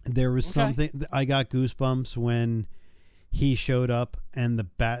 There was something I got goosebumps when he showed up and the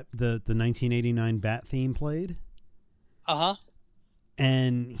 1989 Bat theme played. Uh-huh.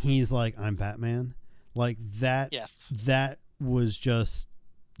 And he's like, "I'm Batman." Like that. Yes. That was just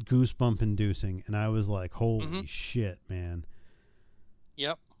goosebump inducing, and I was like, "Holy shit, man!"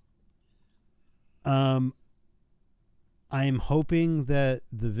 Yep. I'm hoping that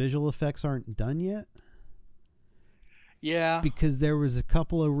the visual effects aren't done yet. Yeah. Because there was a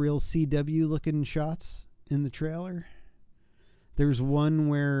couple of real CW looking shots in the trailer. There's one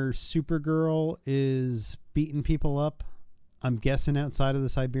where Supergirl is beating people up. I'm guessing outside of the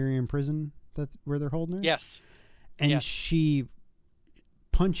Siberian prison that's where they're holding her. Yes. And she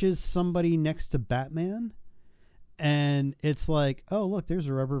punches somebody next to Batman. And it's like, oh, look, there's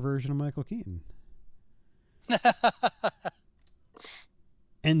a rubber version of Michael Keaton.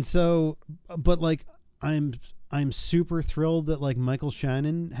 And so, but like, I'm super thrilled that like Michael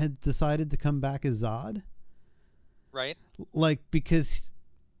Shannon had decided to come back as Zod. Right. Like, because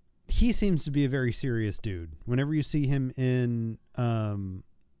he seems to be a very serious dude. Whenever you see him in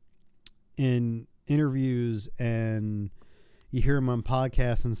interviews and you hear him on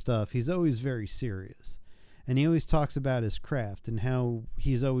podcasts and stuff, he's always very serious. And he always talks about his craft and how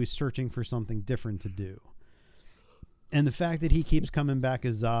he's always searching for something different to do. And the fact that he keeps coming back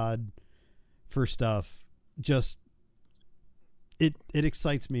as Zod for stuff, just it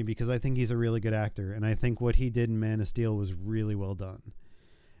excites me because I think he's a really good actor, and I think what he did in Man of Steel was really well done.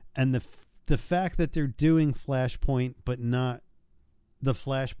 And the fact that they're doing Flashpoint but not the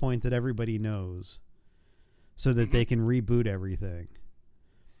Flashpoint that everybody knows, so that they can reboot everything.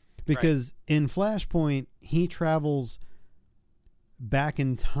 Because in Flashpoint, he travels back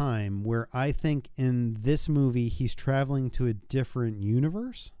in time, where I think in this movie he's traveling to a different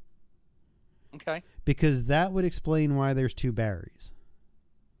universe. Okay. Because that would explain why there's two Barrys.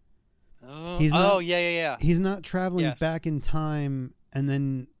 Yeah. He's not traveling back in time and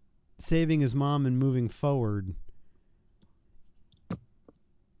then saving his mom and moving forward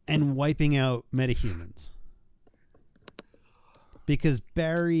and wiping out metahumans. Because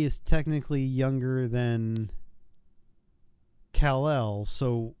Barry is technically younger than Kal-El,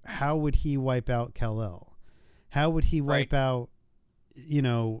 so how would he wipe out Kal-El? How would he wipe out,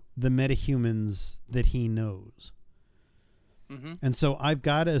 the metahumans that he knows? Mm-hmm. And so I've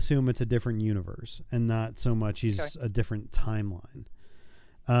got to assume it's a different universe and not so much he's a different timeline.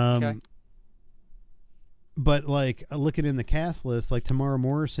 But like looking in the cast list, like Tamara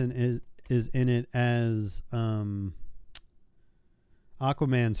Morrison is in it as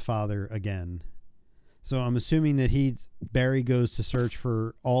Aquaman's father again. So I'm assuming that Barry goes to search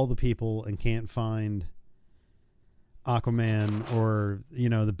for all the people and can't find Aquaman, or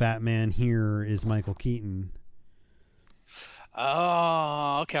the Batman here is Michael Keaton.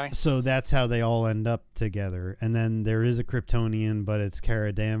 Oh, okay. So that's how they all end up together. And then there is a Kryptonian, but it's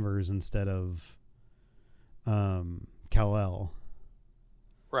Kara Danvers instead of Kal-El.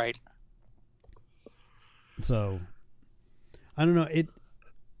 Right. So I don't know.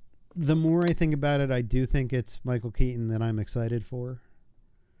 The more I think about it, I do think it's Michael Keaton that I'm excited for.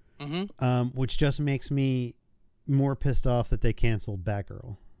 Mm-hmm. Which just makes me more pissed off that they canceled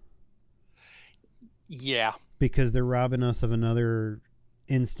Batgirl. Yeah. Because they're robbing us of another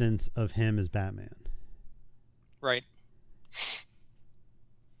instance of him as Batman. Right.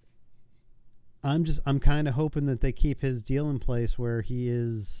 I'm kind of hoping that they keep his deal in place where he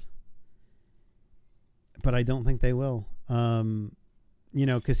is, but I don't think they will.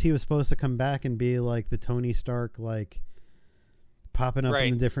 Because he was supposed to come back and be like the Tony Stark, like popping up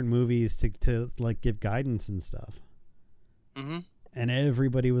in the different movies to like give guidance and stuff. Mm-hmm. And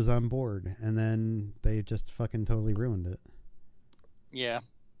everybody was on board, and then they just fucking totally ruined it. Yeah.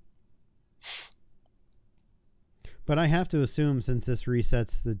 But I have to assume, since this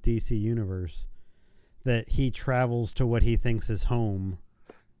resets the DC universe, that he travels to what he thinks is home,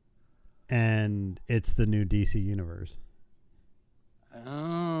 and it's the new DC universe.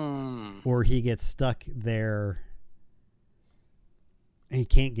 or he gets stuck there. And he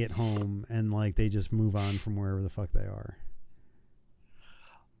can't get home, and like they just move on from wherever the fuck they are.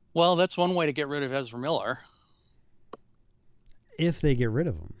 Well, that's one way to get rid of Ezra Miller. If they get rid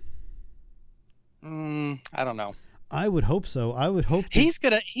of him. I don't know. I would hope so. I would hope he's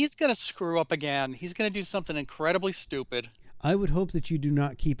gonna screw up again. He's gonna do something incredibly stupid. I would hope that you do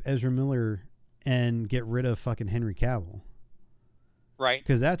not keep Ezra Miller and get rid of fucking Henry Cavill. Right.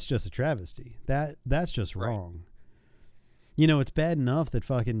 Because that's just a travesty. That's just wrong. You know, it's bad enough that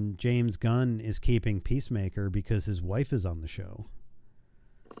fucking James Gunn is keeping Peacemaker because his wife is on the show.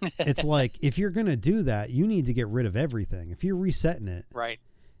 It's like, if you're going to do that, you need to get rid of everything. If you're resetting it, right,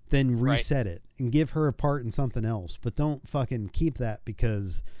 then reset it and give her a part in something else. But don't fucking keep that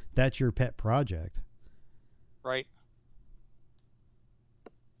because that's your pet project. Right.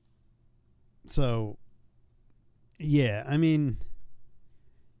 So, yeah, I mean,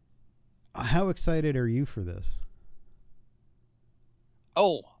 how excited are you for this?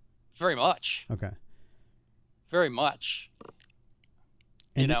 Oh, very much. Okay. Very much.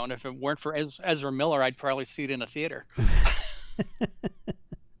 And you know, and if it weren't for Ezra Miller, I'd probably see it in a theater.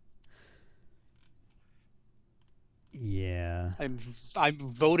 Yeah. I'm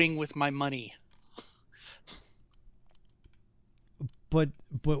voting with my money. But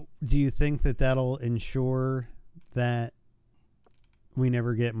do you think that that'll ensure that we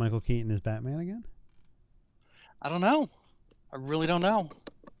never get Michael Keaton as Batman again? I don't know. I really don't know.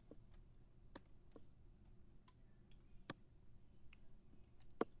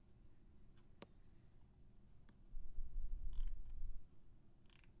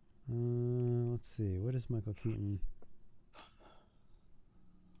 Let's see. What is Michael Keaton?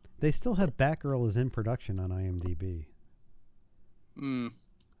 They still have Batgirl is in production on IMDb.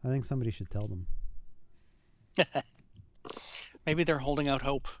 I think somebody should tell them. Maybe they're holding out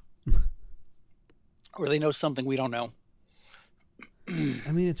hope. Or they know something we don't know.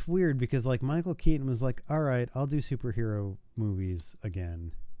 I mean, it's weird because like Michael Keaton was like, all right, I'll do superhero movies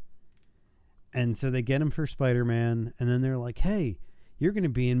again. And so they get him for Spider-Man, and then they're like, hey, you're going to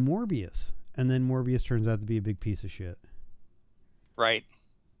be in Morbius. And then Morbius turns out to be a big piece of shit. Right.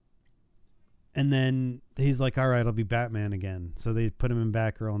 And then he's like, all right, I'll be Batman again. So they put him in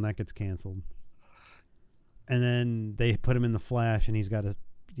Batgirl, and that gets canceled. And then they put him in The Flash, and he's got to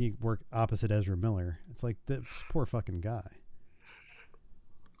work opposite Ezra Miller. It's like, this poor fucking guy.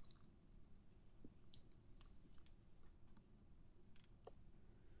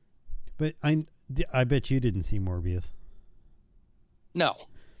 But I bet you didn't see Morbius. No.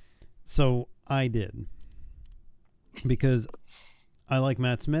 So I did. Because I like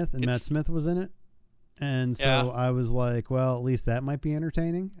Matt Smith, and Matt Smith was in it. And so I was like, well, at least that might be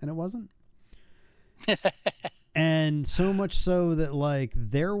entertaining. And it wasn't. And so much so that, like,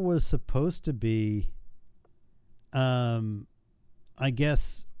 there was supposed to be, I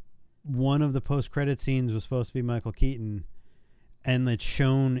guess, one of the post-credit scenes was supposed to be Michael Keaton. And it's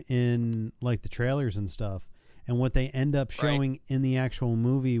shown in, like, the trailers and stuff. And what they end up showing in the actual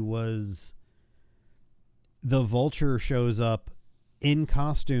movie was the Vulture shows up in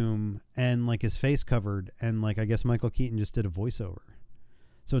costume and, like, his face covered. And, like, I guess Michael Keaton just did a voiceover.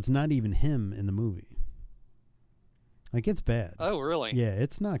 So it's not even him in the movie. Like, it's bad. Oh, really? Yeah,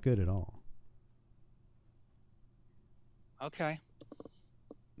 it's not good at all. Okay.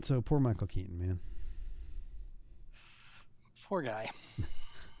 So poor Michael Keaton, man. Poor guy.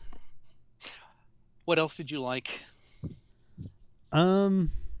 What else did you like? I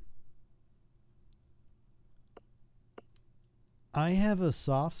have a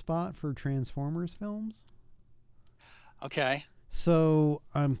soft spot for Transformers films. Okay. So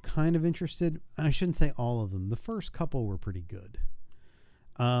I'm kind of interested. I shouldn't say all of them. The first couple were pretty good.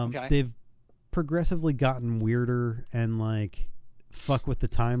 Okay. They've progressively gotten weirder and like fuck with the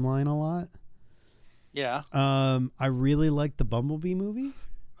timeline a lot. Yeah. I really like the Bumblebee movie.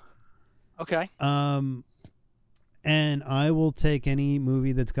 Okay. And I will take any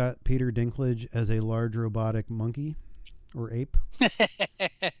movie that's got Peter Dinklage as a large robotic monkey or ape.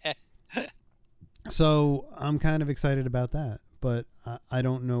 So I'm kind of excited about that, but I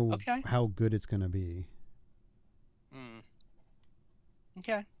don't know how good it's going to be.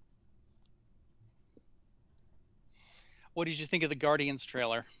 Okay. What did you think of the Guardians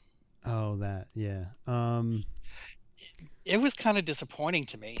trailer? Oh, that, yeah. It was kind of disappointing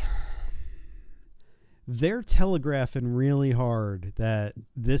to me. They're telegraphing really hard that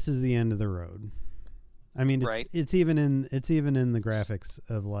this is the end of the road. I mean, it's even in the graphics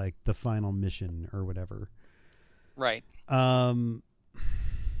of like the final mission or whatever. Right.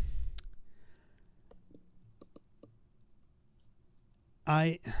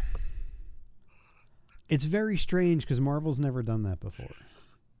 It's very strange because Marvel's never done that before.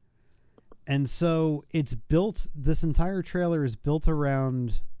 And so this entire trailer is built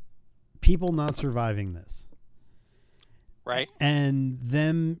around people not surviving this. Right. And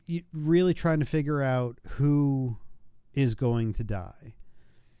them really trying to figure out who is going to die.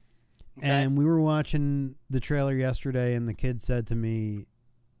 Okay. And we were watching the trailer yesterday, and the kid said to me,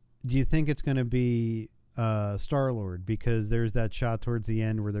 do you think it's going to be Star-Lord? Because there's that shot towards the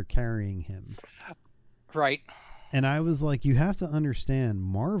end where they're carrying him. Right. And I was like, you have to understand,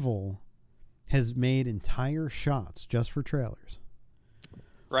 Marvel has made entire shots just for trailers.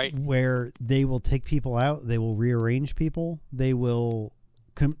 Right. Where they will take people out, they will rearrange people, they will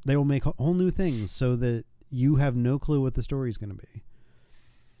make whole new things so that you have no clue what the story is going to be.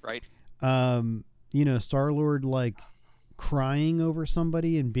 Right. Star-Lord like crying over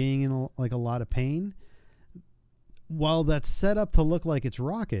somebody and being in a lot of pain. While that's set up to look like it's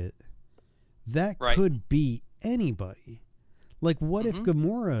Rocket, that could be anybody. Like, what if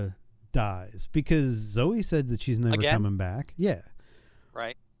Gamora dies? Because Zoe said that she's never coming back. Yeah.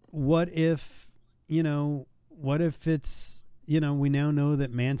 Right. What if it's, we now know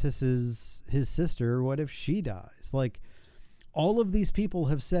that Mantis is his sister. What if she dies? Like, all of these people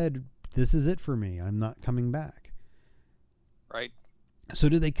have said, this is it for me. I'm not coming back. Right. So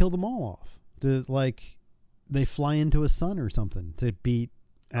do they kill them all off? They fly into a sun or something to beat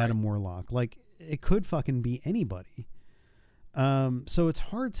Adam Warlock? Like, it could fucking be anybody. So it's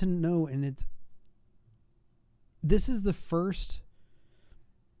hard to know, and this is the first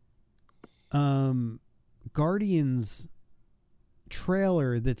Guardians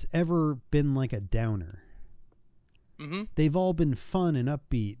trailer that's ever been like a downer. Mm-hmm. They've all been fun and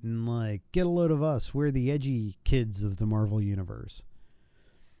upbeat and like, get a load of us. We're the edgy kids of the Marvel universe.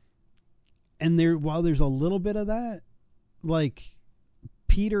 And while there's a little bit of that, like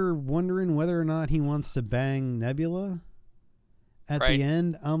Peter wondering whether or not he wants to bang Nebula at the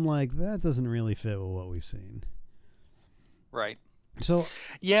end, I'm like, that doesn't really fit with what we've seen. Right. So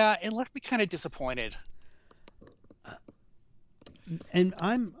yeah, it left me kind of disappointed. And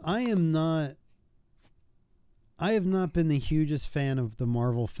I have not been the hugest fan of the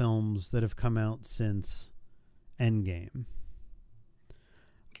Marvel films that have come out since Endgame.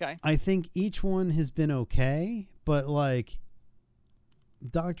 Okay. I think each one has been okay, but like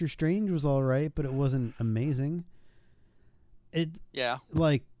Doctor Strange was all right, but it wasn't amazing.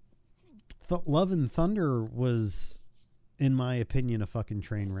 Like Love and Thunder was, in my opinion, a fucking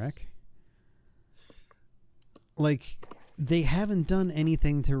train wreck. Like, they haven't done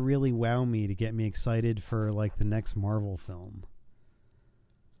anything to really wow me to get me excited for like the next Marvel film.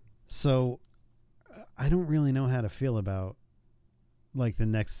 So I don't really know how to feel about like the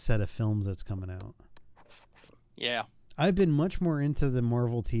next set of films that's coming out. Yeah. I've been much more into the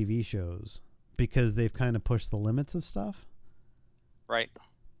Marvel TV shows because they've kind of pushed the limits of stuff. Right.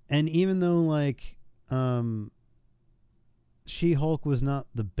 And even though like She-Hulk was not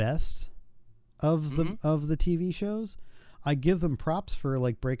the best of the TV shows, I give them props for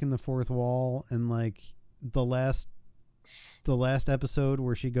like breaking the fourth wall, and like the last episode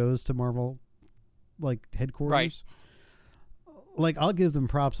where she goes to Marvel like headquarters. Right. Like, I'll give them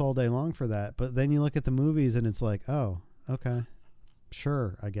props all day long for that. But then you look at the movies and it's like, oh, okay,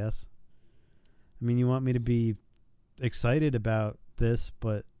 sure, I guess. I mean, you want me to be excited about this,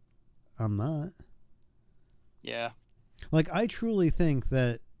 but I'm not. Yeah. Like, I truly think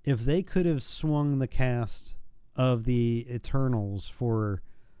that if they could have swung the cast of the Eternals for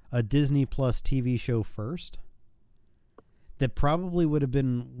a Disney Plus TV show first, that probably would have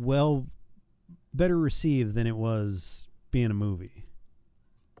been better received than it was being a movie.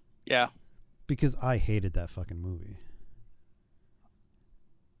 Yeah. Because I hated that fucking movie.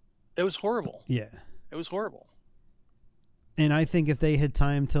 It was horrible. Yeah. It was horrible. And I think if they had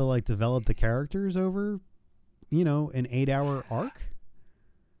time to like develop the characters over, an 8-hour arc,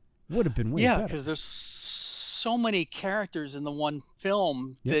 would have been way better. Yeah, because there's so many characters in the one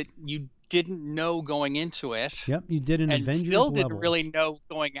film that you didn't know going into it. Yep, you did an Avengers still level. Didn't really know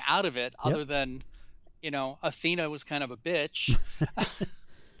going out of it, other than, Athena was kind of a bitch.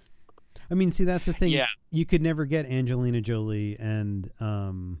 I mean, see, that's the thing. Yeah. You could never get Angelina Jolie and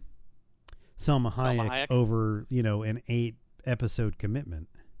Salma Hayek over, an 8-episode commitment.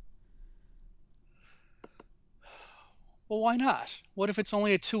 Well, why not? What if it's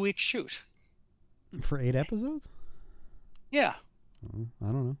only a 2-week shoot? For 8 episodes? Yeah. I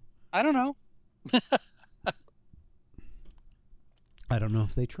don't know. I don't know. I don't know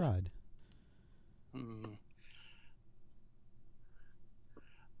if they tried.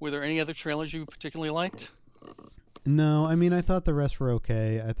 Were there any other trailers you particularly liked? No, I mean, I thought the rest were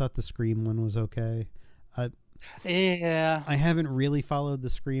okay. I thought the Scream one was okay. Yeah. I haven't really followed the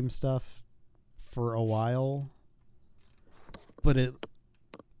Scream stuff for a while, but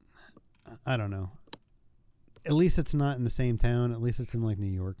I don't know. At least it's not in the same town. At least it's in like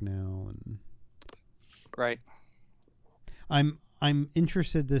New York now, and Right. I'm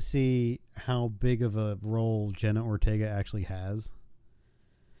interested to see how big of a role Jenna Ortega actually has,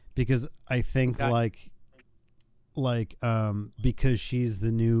 because I think Okay. because she's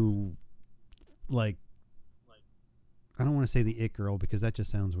the new, like, I don't want to say the it girl because that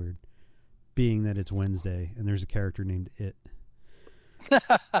just sounds weird, being that it's Wednesday and there's a character named It.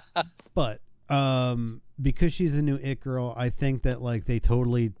 But because she's the new it girl, I think that like they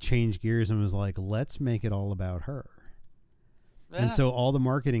totally changed gears and was like, let's make it all about her. Yeah. And so all the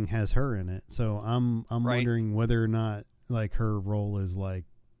marketing has her in it. So I'm Right. wondering whether or not like her role is like,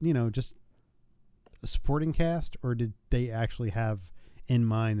 just a supporting cast, or did they actually have in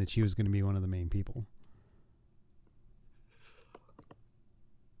mind that she was going to be one of the main people?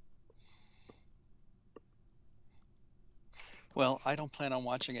 Well, I don't plan on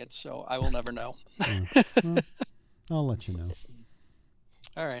watching it, so I will never know. Well, I'll let you know.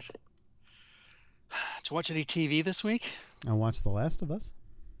 All right. Did you watch any TV this week? I watched The Last of Us.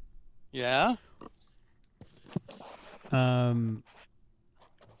 Yeah.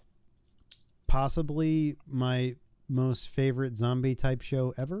 Possibly my most favorite zombie type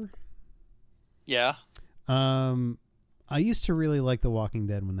show ever. Yeah. I used to really like The Walking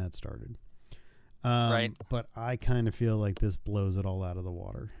Dead when that started. Right. But I kind of feel like this blows it all out of the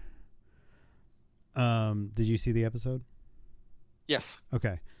water. Did you see the episode? Yes.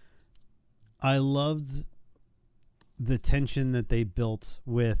 Okay. I loved the tension that they built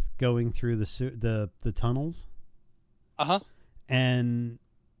with going through the tunnels Uh-huh. and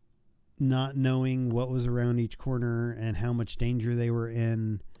not knowing what was around each corner and how much danger they were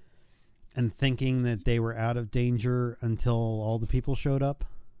in, and thinking that they were out of danger until all the people showed up.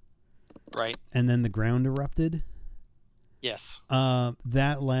 Right. And then the ground erupted. Yes.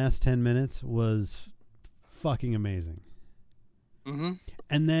 That last 10 minutes was fucking amazing. Mm-hmm.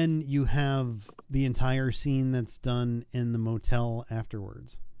 And then you have the entire scene that's done in the motel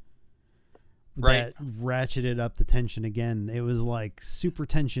afterwards. Right. That ratcheted up the tension again. It was like super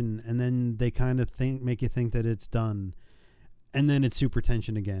tension, and then they kind of make you think that it's done. And then it's super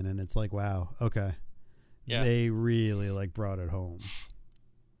tension again, and it's like, wow, okay. Yeah. They really like brought it home.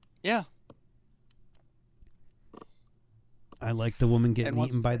 Yeah. I like the woman getting And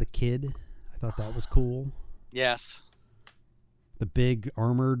once eaten by the kid. I thought that was cool. Yes. The big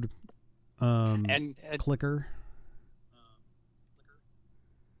armored And clicker.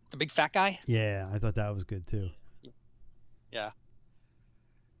 the big fat guy. Yeah, I thought that was good too. Yeah.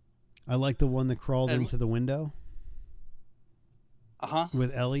 I like the one that crawled And- into the window Uh-huh.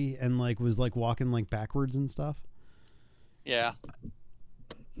 with Ellie and like was like walking like backwards and stuff. Yeah.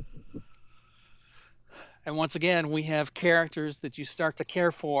 And once again, we have characters that you start to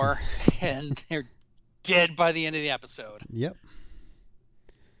care for, and they're dead by the end of the episode. Yep.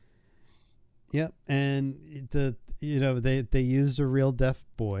 Yep, and they used a real deaf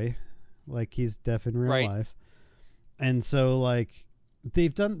boy, like he's deaf in real Right. life, and so like they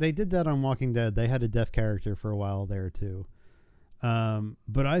did that on Walking Dead. They had a deaf character for a while there too,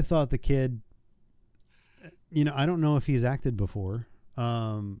 but I thought the kid, I don't know if he's acted before,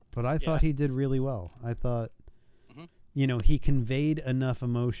 but I thought he did really well. I thought, Mhm. He conveyed enough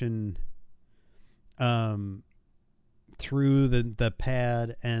emotion, through the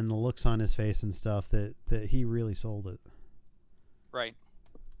pad and the looks on his face and stuff that he really sold it. Right.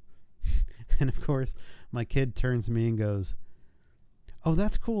 And of course, my kid turns to me and goes, "Oh,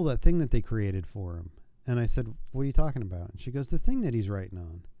 that's cool, that thing that they created for him." And I said, "What are you talking about?" And she goes, "The thing that he's writing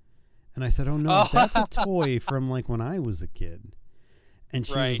on." And I said, "Oh no, that's a toy from like when I was a kid." And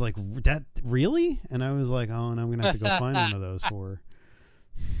she was Right. like, "That really?" And I was like, "Oh, and I'm gonna have to go find one of those for her."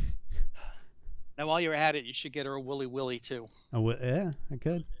 Now, while you're at it, you should get her a Willy Willy too. Yeah, I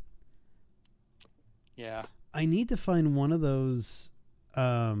could. Yeah. I need to find one of those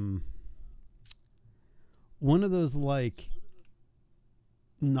like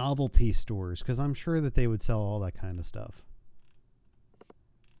novelty stores, because I'm sure that they would sell all that kind of stuff.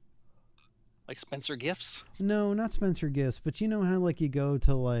 Like Spencer Gifts. No, not Spencer Gifts, but you know how like you go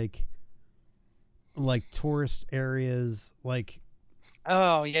to like tourist areas, like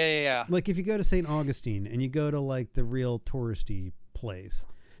Oh, yeah. like if you go to St. Augustine and you go to like the real touristy place,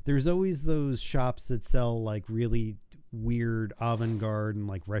 there's always those shops that sell like really weird avant-garde and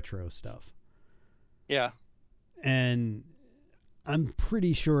like retro stuff. Yeah. And I'm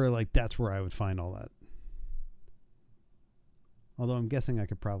pretty sure like that's where I would find all that. Although I'm guessing I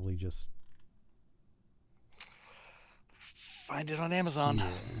could probably just find it on Amazon. Yeah.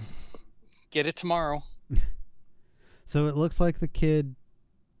 Get it tomorrow. So it looks like the kid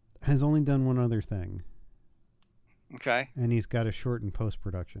has only done one other thing, Okay. and he's got a short in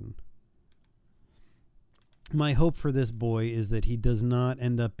post-production. My hope for this boy is that he does not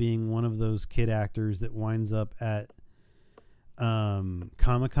end up being one of those kid actors that winds up at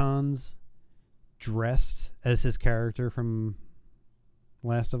Comic-Cons dressed as his character from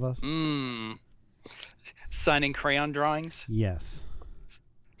Last of Us. Signing crayon drawings. Yes.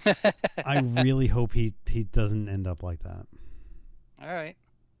 I really hope he doesn't end up like that. All right.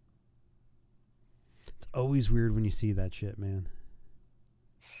 It's always weird when you see that shit, man.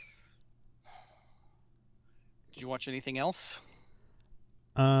 Did you watch anything else?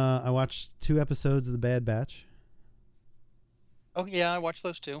 I watched 2 episodes of The Bad Batch. Oh yeah, I watched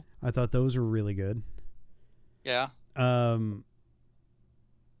those too. I thought those were really good. Yeah.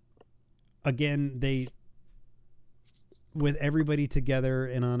 Again, they, with everybody together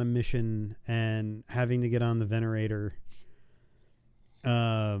and on a mission and having to get on the Venerator,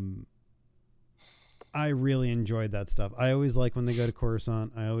 I really enjoyed that stuff. I always like when they go to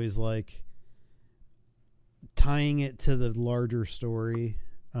Coruscant. I always like tying it to the larger story,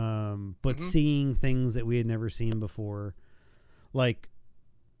 but seeing things that we had never seen before. Like,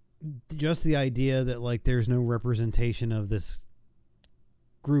 just the idea that, like, there's no representation of this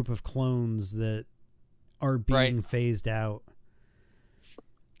group of clones that are being phased out.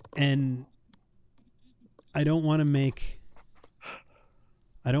 And I don't want to make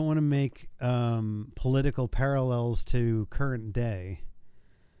political parallels to current day.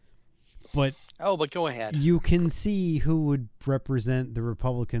 But go ahead. You can see who would represent the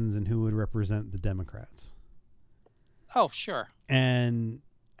Republicans and who would represent the Democrats. Oh, sure. And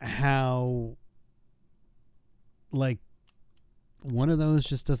how, like, one of those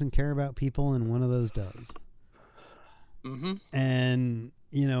just doesn't care about people and one of those does. Mm-hmm. And,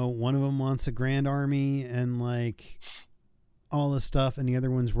 you know, one of them wants a grand army and, like, all this stuff, and the other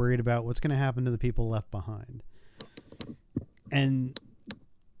one's worried about what's going to happen to the people left behind. And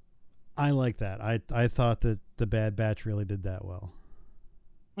I like that. I thought that The Bad Batch really did that well.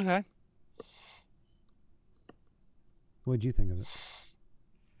 Okay. What'd you think of it?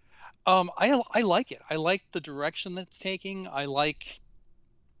 I like it. I like the direction that's taking. I like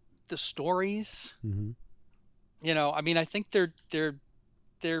the stories. Mm-hmm. You know, I mean, I think they're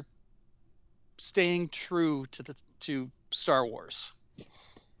staying true to Star Wars.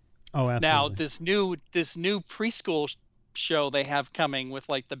 Oh, absolutely. Now, this new preschool show they have coming with,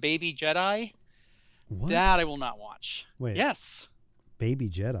 like, the baby Jedi, what? that I will not watch. Wait. Yes. Baby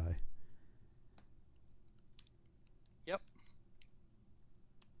Jedi. Yep.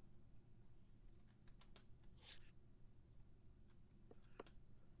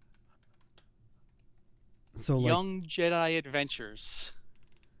 So, like, Young Jedi Adventures.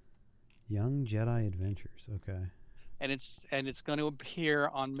 Young Jedi Adventures. Okay. And it's going to appear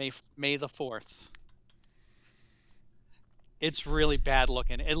on May the 4th. It's really bad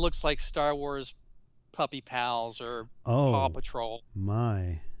looking. It looks like Star Wars Puppy Pals or Paw Patrol.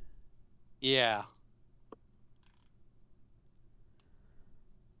 My. Yeah.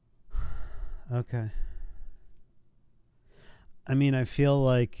 Okay. I mean, I feel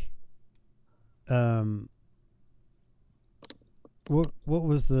like what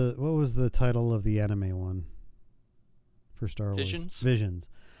was the title of the anime one for Star Wars? Visions.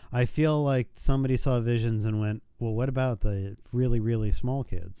 I feel like somebody saw Visions and went, well, what about the really, really small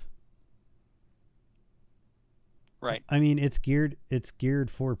kids? Right. I mean, it's geared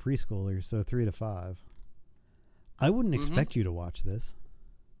for preschoolers, so 3 to 5. I wouldn't expect you to watch this.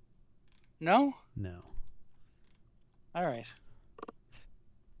 No? No. All right.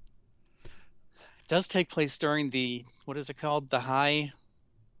 It does take place during the, what is it called? The High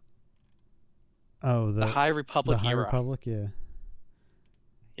Republic the High era. Republic, yeah.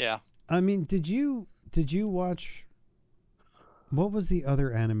 Yeah. I mean, did you watch, what was the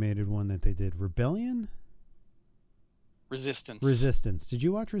other animated one that they did? Rebellion? Resistance. Did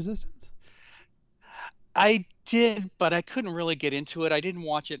you watch Resistance? I did, but I couldn't really get into it. I didn't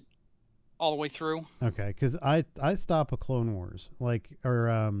watch it all the way through. Okay, because I stopped at Clone Wars,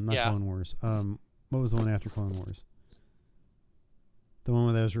 Clone Wars. What was the one after Clone Wars? The one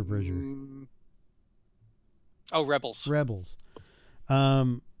with Ezra Bridger. Rebels.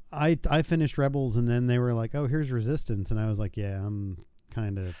 I finished Rebels, and then they were like, "Oh, here's Resistance," and I was like, "Yeah, I'm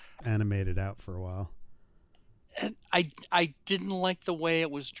kind of animated out for a while." And I didn't like the way it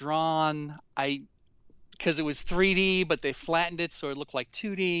was drawn. Because it was 3D, but they flattened it so it looked like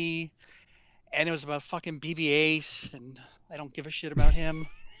 2D, and it was about fucking BB-8, and I don't give a shit about him.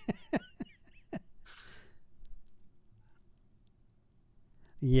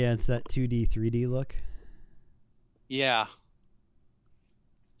 Yeah, it's that 2D, 3D look. Yeah.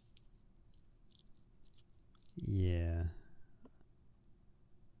 Yeah.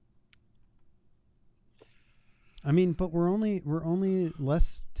 I mean, but we're only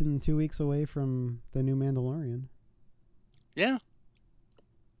less than 2 weeks away from the new Mandalorian, Yeah.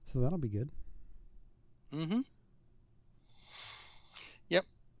 so that'll be good. Mm-hmm. Yep.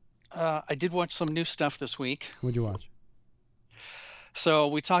 I did watch some new stuff this week. What'd you watch? So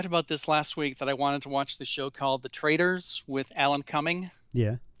we talked about this last week that I wanted to watch the show called The Traitors with Alan Cumming.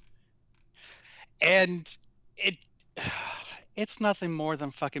 Yeah. And it's nothing more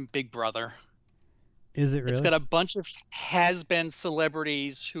than fucking Big Brother. Is it really? It's got a bunch of has-been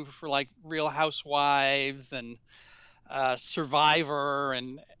celebrities who were like Real Housewives and Survivor,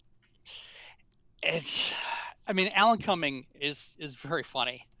 and it's, I mean, Alan Cumming is very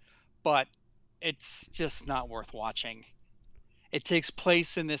funny, but it's just not worth watching. It takes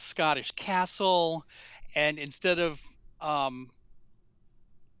place in this Scottish castle, and instead of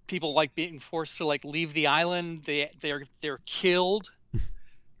people like being forced to like leave the island, they're killed.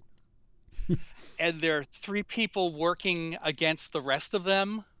 And there are 3 people working against the rest of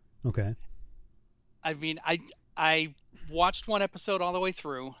them. Okay. I mean, I watched one episode all the way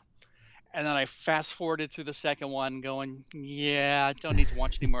through, and then I fast forwarded through the second one going, yeah, I don't need to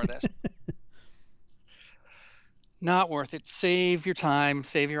watch any more of this. Not worth it. Save your time,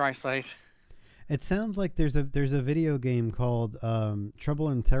 save your eyesight. It sounds like there's a video game called Trouble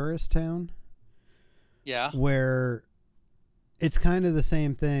in Terrorist Town. Yeah. Where it's kind of the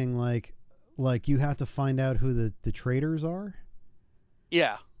same thing, like you have to find out who the traitors are.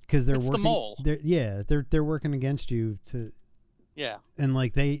 Yeah. Because they're It's the working. mole. They're working against you to. Yeah. And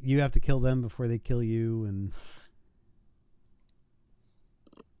like you have to kill them before they kill you, and.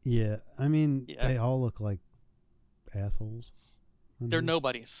 Yeah, I mean, they all look like assholes. They're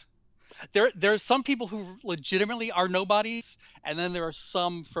nobodies. There's some people who legitimately are nobodies, and then there are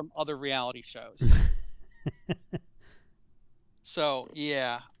some from other reality shows. So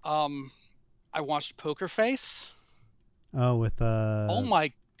yeah, I watched Poker Face. Oh, with oh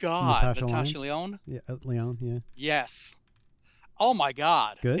my God, Natasha Lyonne? Lyonne. Yeah, Leon. Yeah. Yes. Oh my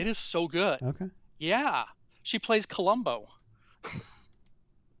God. Good? It is so good. Okay. Yeah, she plays Columbo.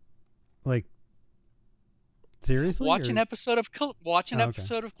 Like, seriously? Watch an episode of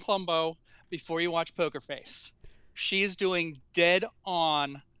okay. Columbo before you watch Poker Face. She is doing dead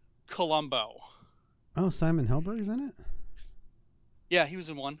on Columbo. Oh, Simon Helberg's in it? Yeah, he was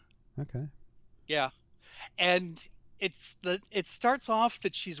in one. Okay. Yeah. And it starts off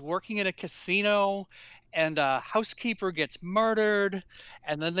that she's working in a casino and a housekeeper gets murdered,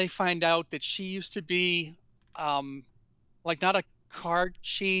 and then they find out that she used to be like not a card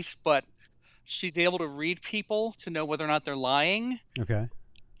cheat, but she's able to read people to know whether or not they're lying. Okay.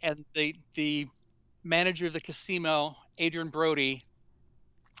 And the manager of the casino, Adrian Brody,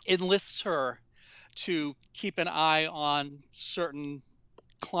 enlists her to keep an eye on certain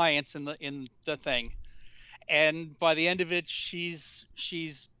clients in the thing. And by the end of it, she's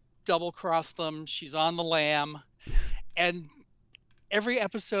double crossed them. She's on the lam. And every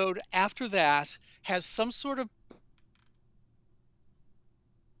episode after that has some sort of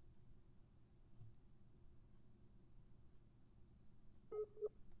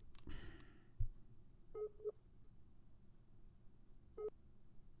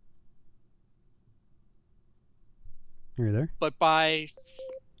Are you there? But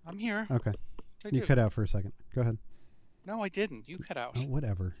I'm here. Okay. You cut out for a second. Go ahead. No, I didn't. You cut out. Oh,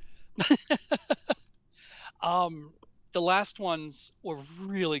 whatever. The last ones were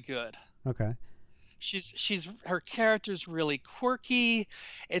really good. Okay. Her character's really quirky.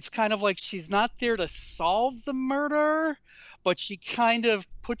 It's kind of like she's not there to solve the murder, but she kind of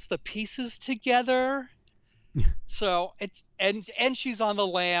puts the pieces together. So it's and she's on the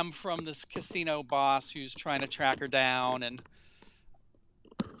lam from this casino boss who's trying to track her down, and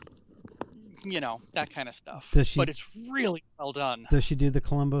that kind of stuff. But it's really well done. Does she do the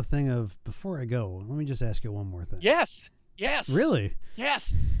Columbo thing of, before I go, let me just ask you one more thing? Yes. Really?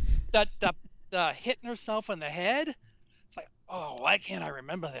 Yes. That hitting herself on the head. It's like, oh, why can't I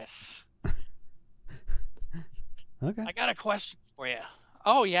remember this? Okay. I got a question for you.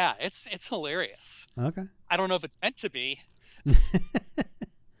 Oh yeah, it's hilarious. Okay. I don't know if it's meant to be.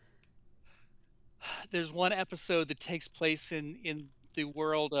 There's one episode that takes place in the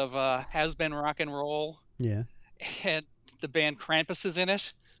world of has-been rock and roll. Yeah. And the band Krampus is in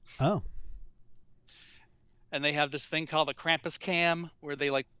it. Oh. And they have this thing called the Krampus Cam where they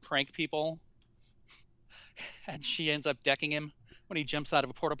like prank people. and she ends up decking him when he jumps out of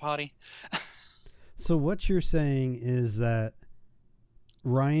a porta potty. So what you're saying is that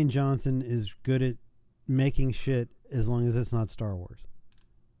Ryan Johnson is good at making shit as long as it's not Star Wars.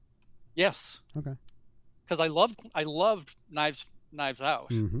 Yes, Okay. because I loved Knives Out,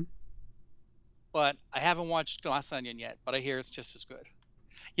 Mm-hmm. but I haven't watched Glass Onion yet. But I hear it's just as good.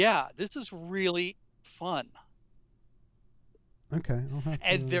 Yeah, this is really fun. Okay. I'll have to.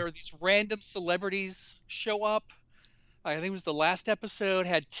 And there are these random celebrities show up. I think it was the last episode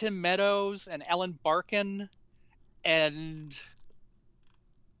had Tim Meadows and Ellen Barkin, and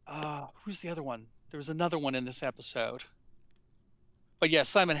who's the other one? There was another one in this episode. But yeah,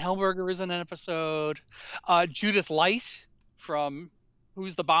 Simon Helberger is in an episode. Judith Light from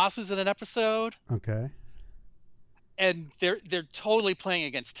Who's the Boss is in an episode, Okay. and they're totally playing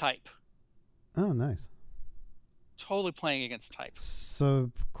against type. Oh, nice. Totally playing against type.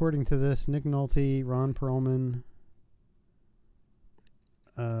 So according to this, Nick Nolte, Ron Perlman,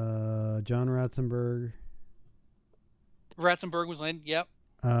 John Ratzenberg, Ratzenberg was in. Yep.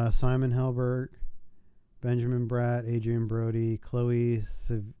 Simon Helberg, Benjamin Bratt, Adrian Brody, Chloe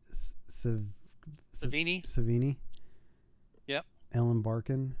Savini. Savini. Yep. Ellen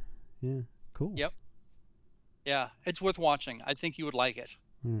Barkin. Yeah, cool. Yep. Yeah, it's worth watching. I think you would like it.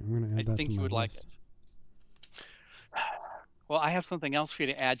 All right, I'm gonna add I that think to you my would like list. it. Well, I have something else for you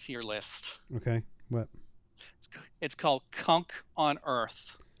to add to your list. Okay. What? It's called Kunk on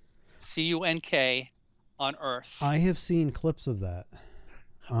Earth. CUNK on Earth. I have seen clips of that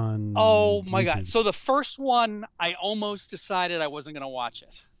on. Oh my God. YouTube. So the first one, I almost decided I wasn't going to watch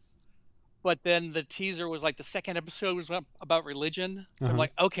it. But then the teaser was like the second episode was about religion. So I'm Uh-huh.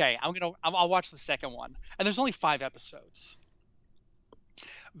 like, okay, I'll watch the second one. And there's only 5 episodes.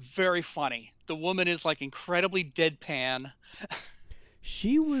 Very funny. The woman is like incredibly deadpan,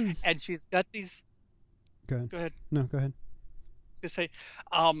 She was. and she's got these. Go ahead. Go ahead. No, go ahead. I was gonna say,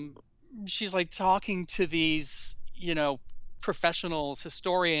 she's like talking to these, professionals,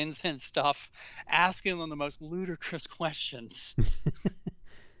 historians and stuff, asking them the most ludicrous questions.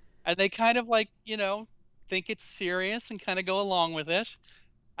 And they kind of like, think it's serious and kind of go along with it.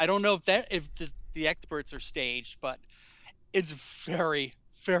 I don't know if the experts are staged, but it's very,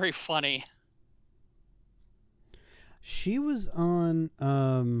 very funny. She was on.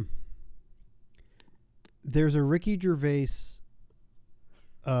 There's a Ricky Gervais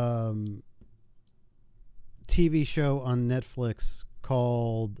TV show on Netflix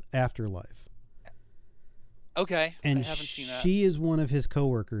called Afterlife. Okay, And I haven't seen that. she is one of his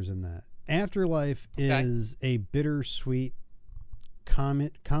coworkers in that. Afterlife Okay. is a bittersweet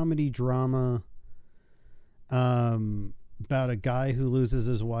comedy drama about a guy who loses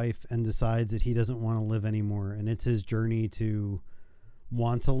his wife and decides that he doesn't want to live anymore, and it's his journey to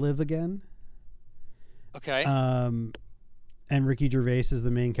want to live again. Okay. And Ricky Gervais is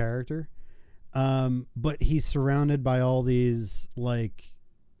the main character. But he's surrounded by all these, like,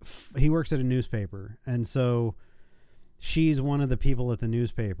 he works at a newspaper. And so she's one of the people at the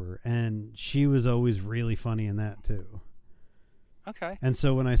newspaper. And she was always really funny in that, too. Okay. And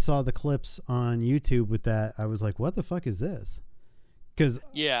so when I saw the clips on YouTube with that, I was like, what the fuck is this? Because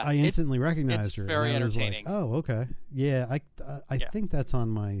Yeah. I instantly recognized it's her. very and I was entertaining. Like, oh, okay. Yeah, I Yeah. think that's on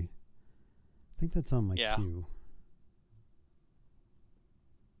my Yeah. queue.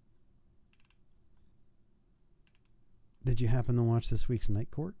 Did you happen to watch this week's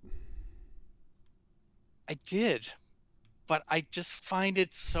Night Court? I did, but I just find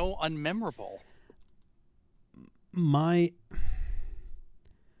it so unmemorable.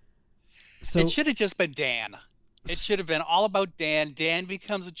 So It should have just been Dan. It should have been all about Dan. Dan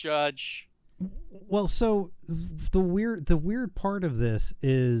becomes a judge. well, so the weird part of this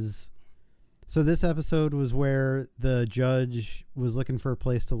is, so this episode was where the judge was looking for a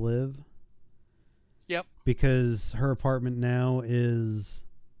place to live. Yep. Because her apartment now is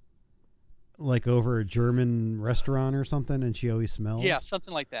like over a German restaurant or something, and she always smells. Yeah,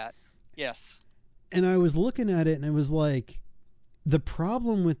 something like that. Yes. And I was looking at it, and it was like, the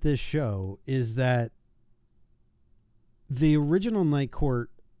problem with this show is that the original Night Court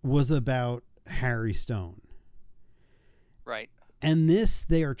was about Harry Stone. Right. And this,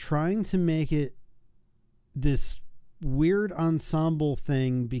 they are trying to make it this weird ensemble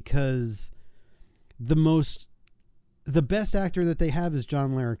thing because the best actor that they have is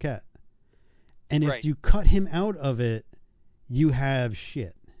John Larroquette. And if Right. you cut him out of it, you have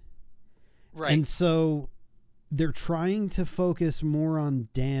shit. Right. And so they're trying to focus more on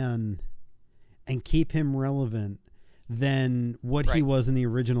Dan and keep him relevant than what he Right. was in the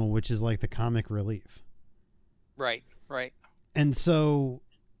original, which is like the comic relief. Right. Right. And so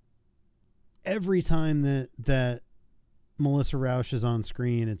every time that Melissa Rauch is on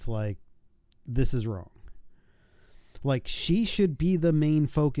screen, it's like, this is wrong. Like, she should be the main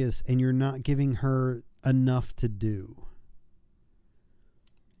focus, and you're not giving her enough to do.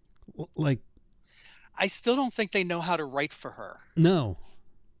 Like, I still don't think they know how to write for her. no,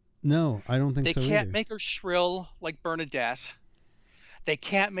 I don't think They so can't either. make her shrill like Bernadette. They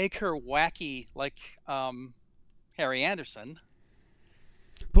can't make her wacky like Harry Anderson.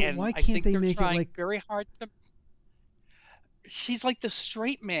 But And why I can't think they they're make it trying like, very hard to. She's like the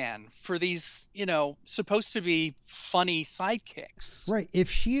straight man for these, supposed to be funny sidekicks. right?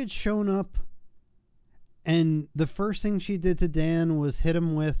 If she had shown up, and the first thing she did to Dan was hit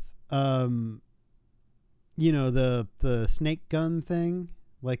him with, the snake gun thing,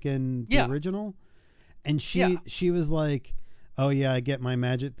 like in the Yeah. original, and Yeah. she was like, "Oh yeah, I get my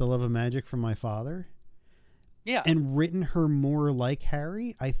magic, the love of magic, from my father," Yeah. and written her more like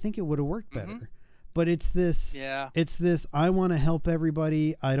Harry, I think it would have worked better. Mhm. But it's this, Yeah. I want to help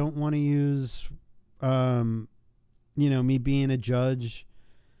everybody. I don't want to use, me being a judge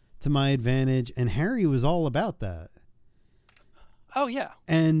to my advantage. And Harry was all about that. Oh yeah.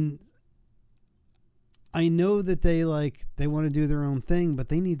 And I know that they want to do their own thing, but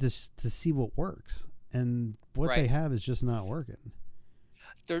they need to see what works. And what they Right. have is just not working.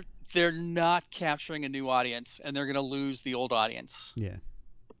 They're not capturing a new audience, and they're going to lose the old audience. Yeah.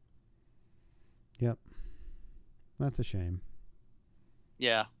 Yep. That's a shame.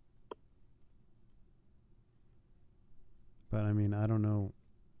 Yeah. But I mean, I don't know.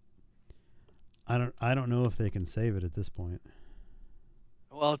 I don't know if they can save it at this point.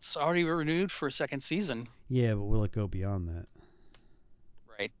 Well, it's already renewed for a second season. Yeah, but will it go beyond that?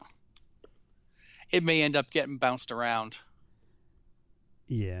 Right. It may end up getting bounced around.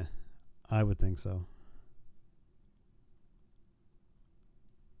 Yeah, I would think so.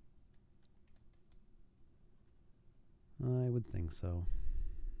 I would think so.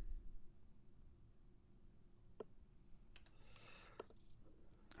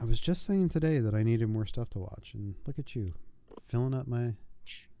 I was just saying today that I needed more stuff to watch, and look at you, filling up my...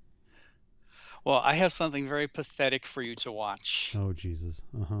 Well, I have something very pathetic for you to watch. Oh, Jesus.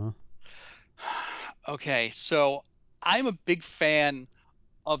 Uh-huh. Okay, so I'm a big fan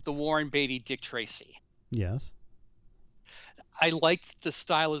of the Warren Beatty Dick Tracy. Yes. I liked the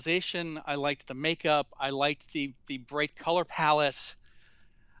stylization. I liked the makeup. I liked the bright color palette.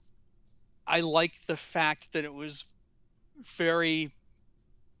 I liked the fact that it was very,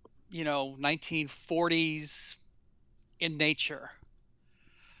 1940s in nature.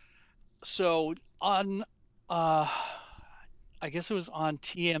 So on, I guess it was on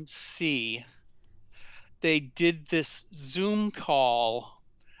TMC, they did this Zoom call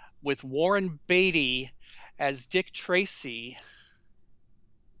with Warren Beatty as Dick Tracy,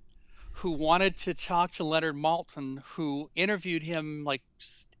 who wanted to talk to Leonard Maltin, who interviewed him like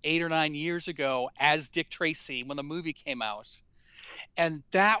 8 or 9 years ago as Dick Tracy when the movie came out. And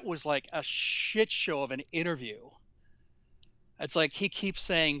that was like a shit show of an interview. It's like he keeps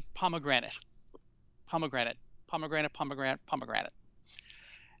saying pomegranate, pomegranate, pomegranate, pomegranate, pomegranate.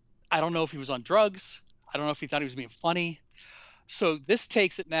 I don't know if he was on drugs. I don't know if he thought he was being funny. So this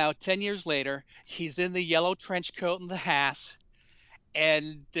takes it now 10 years later. He's in the yellow trench coat and the hat,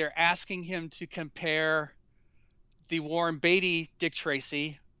 and they're asking him to compare the Warren Beatty Dick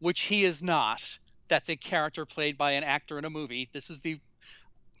Tracy, which he is not. That's a character played by an actor in a movie. This is the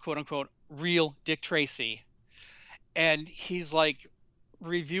quote unquote real Dick Tracy. And he's like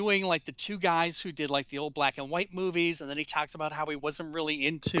reviewing like the two guys who did like the old black and white movies, and then he talks about how he wasn't really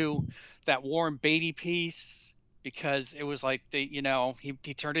into that Warren Beatty piece because it was like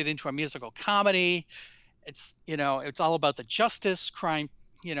he turned it into a musical comedy. It's it's all about the justice. Crime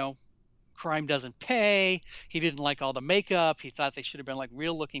doesn't pay. He didn't like all the makeup. He thought they should have been like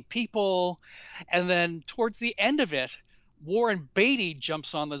real looking people. And then towards the end of it, Warren Beatty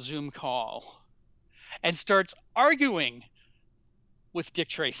jumps on the Zoom call and starts arguing with Dick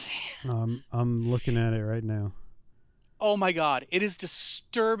Tracy. I'm looking at it right now. Oh my God. It is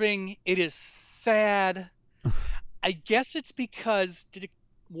disturbing. It is sad. I guess it's because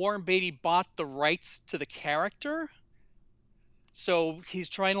Warren Beatty bought the rights to the character. So he's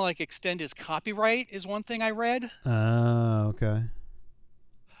trying to like extend his copyright is one thing I read. Okay.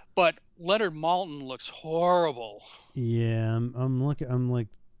 But Leonard Maltin looks horrible. Yeah, I'm looking. I'm like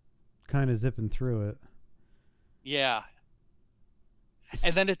kind of zipping through it. Yeah.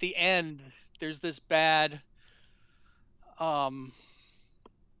 And then at the end, there's this bad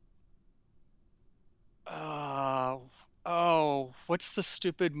what's the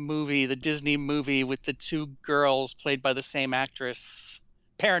stupid movie, the Disney movie with the two girls played by the same actress?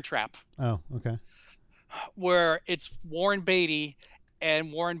 Parent Trap, Oh, okay. where it's Warren Beatty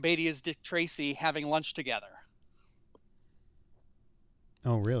and Warren Beatty is Dick Tracy having lunch together.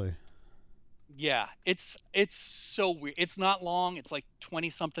 Oh, really? Yeah, it's so weird. It's not long. It's like 20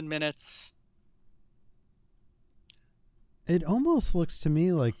 something minutes. It almost looks to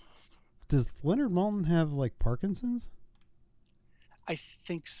me like, does Leonard Maltin have like Parkinson's? I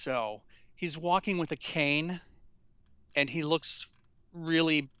think so. He's walking with a cane and he looks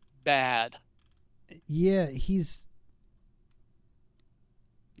really bad. Yeah, he's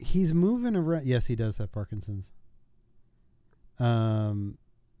moving around. Yes, he does have Parkinson's.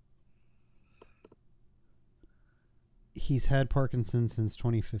 He's had Parkinson's since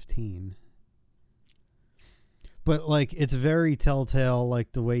 2015. But like it's very telltale,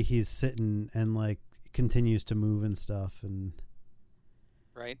 like the way he's sitting and like continues to move and stuff, and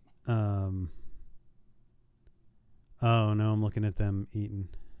Right? oh no, I'm looking at them eating.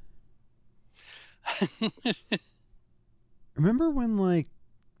 Remember when like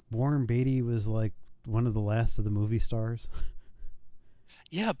Warren Beatty was like one of the last of the movie stars?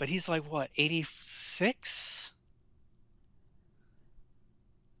 Yeah, but he's like what, 86?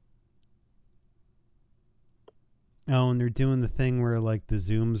 Oh, and they're doing the thing where like the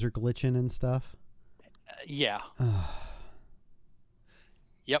zooms are glitching and stuff. Yeah.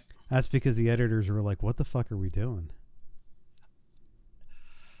 Yep. That's because the editors were like, "What the fuck are we doing?"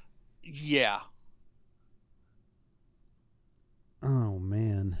 Yeah. Oh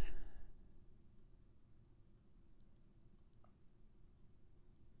man.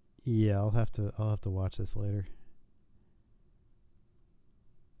 Yeah, I'll have to watch this later.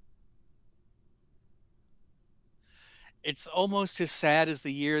 It's almost as sad as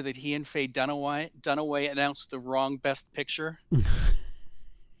the year that he and Faye Dunaway announced the wrong Best Picture.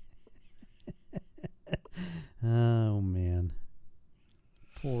 Oh man.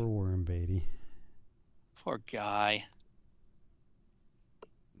 Poor Warren Beatty. Poor guy.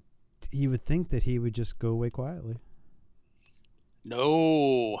 You would think that he would just go away quietly.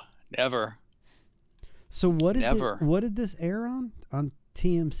 No, never. So what did Never. what did this air on? On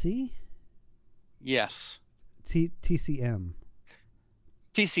TMC? Yes. TCM.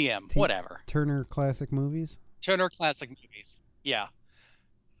 TCM, whatever. Turner Classic Movies? Turner Classic Movies. Yeah.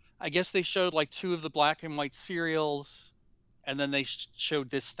 I guess they showed like 2 of the black and white serials, and then they showed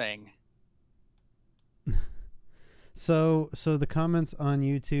this thing. So the comments on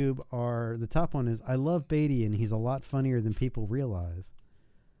YouTube are, the top one is, "I love Beatty and he's a lot funnier than people realize.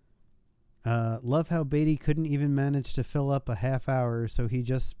 Love how Beatty couldn't even manage to fill up a half hour, so he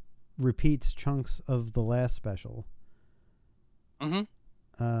just repeats chunks of the last special.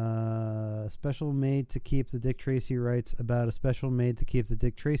 Mm-hmm. Special made to keep the Dick Tracy rights about a special made to keep the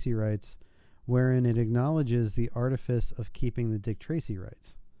Dick Tracy rights, wherein it acknowledges the artifice of keeping the Dick Tracy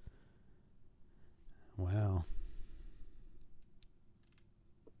rights." Wow.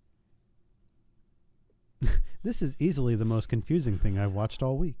 This is easily the most confusing thing I've watched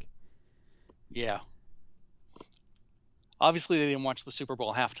all week. Yeah. Obviously, they didn't watch the Super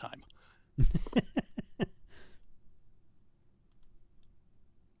Bowl halftime.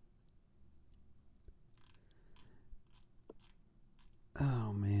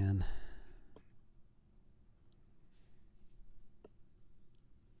 Oh, man.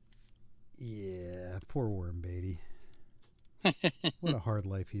 Yeah, poor Warren Beatty. What a hard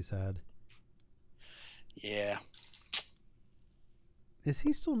life he's had. Yeah. Is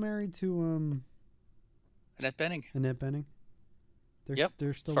he still married to Annette Bening. Annette Bening? Yep.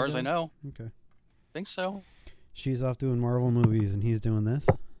 They're still As far as I together? know. Okay. Think so. She's off doing Marvel movies and he's doing this?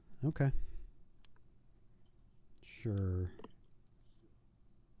 Okay. Sure.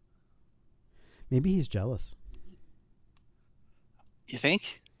 Maybe he's jealous. You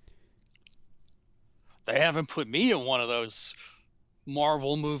think? They haven't put me in one of those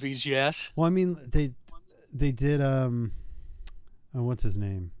Marvel movies yet. Well, I mean, they did what's his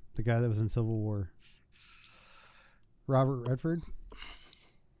name? The guy that was in Civil War. Robert Redford?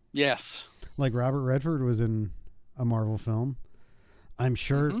 Yes. Like Robert Redford was in a Marvel film. I'm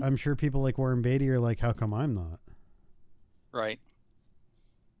sure people like Warren Beatty are like, how come I'm not? Right.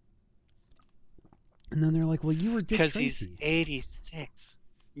 And then they're like, well, you were Dick Because Tracy. he's 86.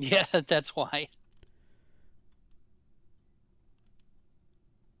 Yeah, that's why.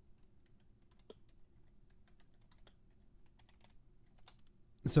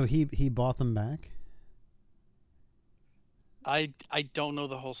 So he bought them back? I don't know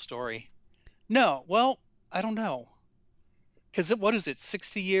the whole story. No, well, I don't know. Because what is it,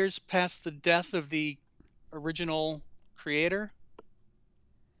 60 years past the death of the original creator?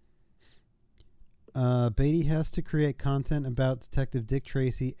 Beatty has to create content about Detective Dick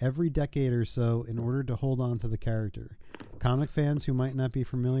Tracy every decade or so in order to hold on to the character. Comic fans who might not be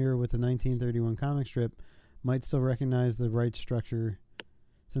familiar with the 1931 comic strip might still recognize the rights structure,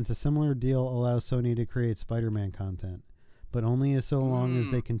 since a similar deal allows Sony to create Spider-Man content, but only as so long as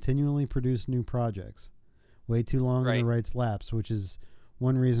they continually produce new projects. Way too long and the rights lapse, which is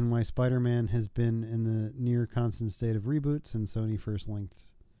one reason why Spider-Man has been in the near constant state of reboot since Sony first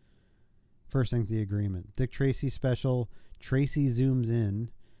inked the agreement. Dick Tracy special, Tracy Zooms In,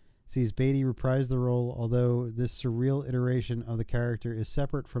 sees Beatty reprise the role, although this surreal iteration of the character is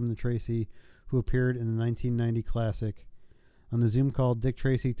separate from the Tracy who appeared in the 1990 classic. On the Zoom call, Dick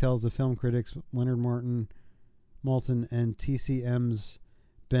Tracy tells the film critics Leonard Maltin and TCM's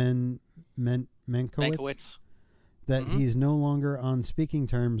Ben Mankiewicz that he's no longer on speaking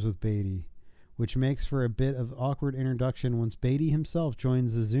terms with Beatty, which makes for a bit of awkward introduction once Beatty himself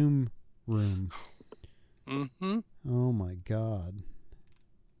joins the Zoom room. Oh my God.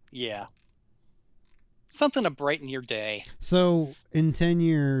 Yeah. Something to brighten your day. So in 10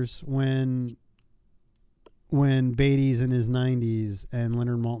 years, when Beatty's in his 90s and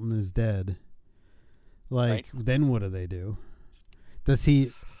Leonard Maltin is dead, then what do they do?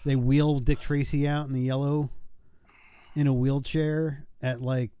 They wheel Dick Tracy out in the yellow in a wheelchair at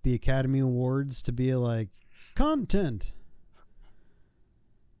like the Academy Awards to be like content?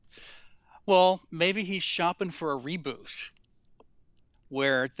 Well, maybe he's shopping for a reboot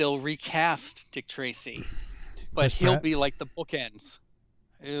where they'll recast Dick Tracy, but he'll be like the bookends.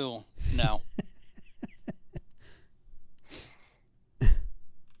 Ew, no.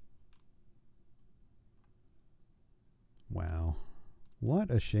 Wow.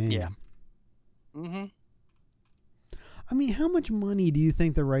 What a shame. Yeah. I mean, how much money do you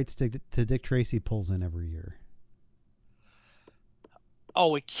think the rights to Dick Tracy pulls in every year?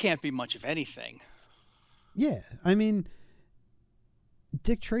 Oh, it can't be much of anything. Yeah. I mean,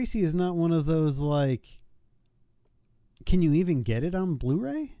 Dick Tracy is not one of those, like, can you even get it on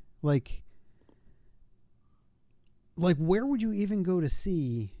Blu-ray? Like, where would you even go to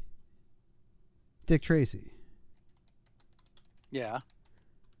see Dick Tracy? Yeah.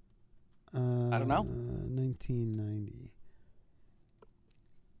 I don't know. 1990.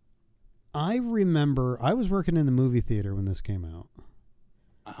 I remember I was working in the movie theater when this came out.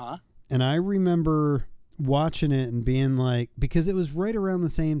 And I remember watching it and being like, because it was right around the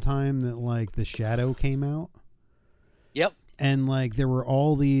same time that like The Shadow came out. Yep. And like there were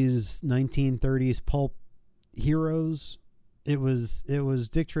all these 1930s pulp heroes. It was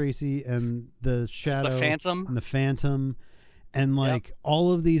Dick Tracy and The Shadow, the Phantom, and the Phantom, and like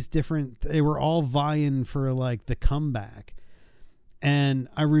all of these different. They were all vying for like the comeback. And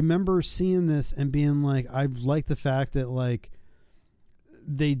I remember seeing this and being like, I like the fact that like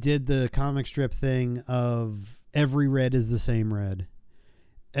they did the comic strip thing of every red is the same red.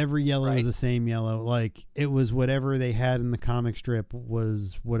 Every yellow is the same yellow. Like it was whatever they had in the comic strip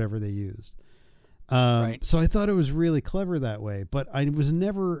was whatever they used. So I thought it was really clever that way, but I was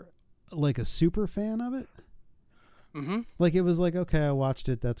never like a super fan of it. Like it was like, okay, I watched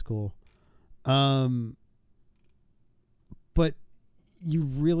it. That's cool. But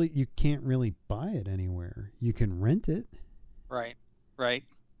you can't really buy it anywhere. You can rent it. Right.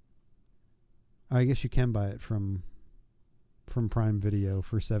 I guess you can buy it from Prime Video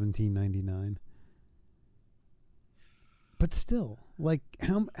for $17.99. But still, like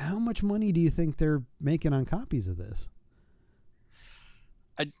how much money do you think they're making on copies of this?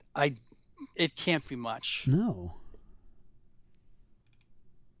 It can't be much. No.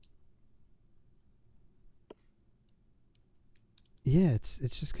 Yeah, it's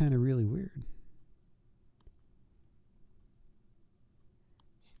just kind of really weird.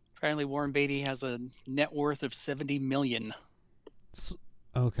 Apparently, Warren Beatty has a net worth of $70 million.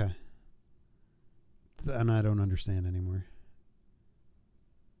 Okay. And I don't understand anymore.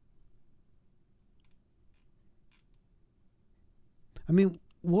 I mean,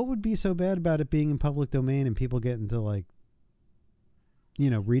 what would be so bad about it being in public domain and people getting to like,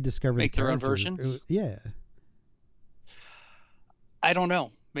 rediscover make their own versions? Yeah. I don't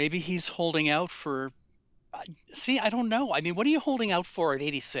know. Maybe he's holding out for. See, I don't know. I mean, what are you holding out for at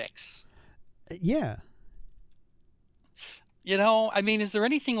 86? Yeah. I mean, is there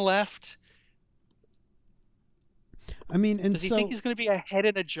anything left? I mean, and does he think he's going to be a head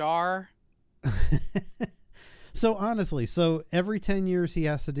in a jar? So honestly, every 10 years he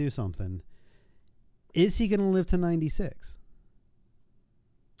has to do something. Is he going to live to 96?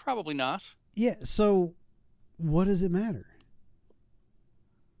 Probably not. Yeah. So what does it matter?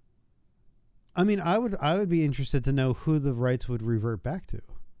 I mean, I would be interested to know who the rights would revert back to.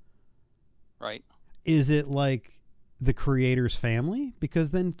 Right. Is it like the creator's family?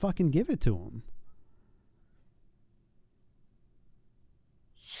 Because then fucking give it to him.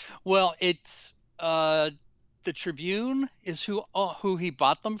 Well, it's the Tribune is who he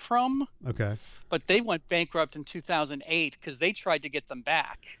bought them from, Okay. but they went bankrupt in 2008 because they tried to get them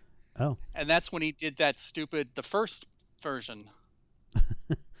back, Oh. and that's when he did that the first version.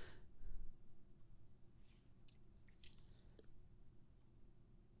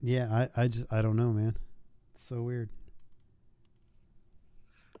 Yeah, I don't know, man. It's so weird.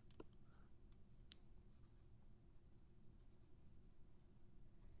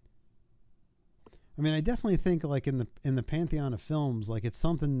 I mean, I definitely think like in the pantheon of films, like it's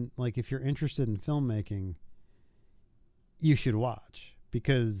something like if you're interested in filmmaking, you should watch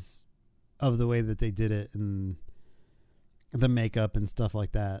because of the way that they did it and the makeup and stuff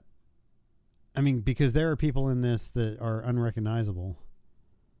like that. I mean, because there are people in this that are unrecognizable.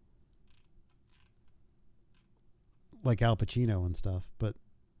 Like Al Pacino and stuff, but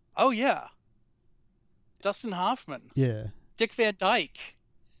Oh yeah, Dustin Hoffman, yeah, Dick Van Dyke,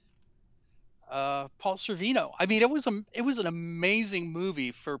 Paul Sorvino. I mean, it was an amazing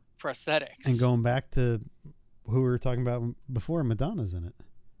movie for prosthetics. and going back to who we were talking about before, Madonna's in it.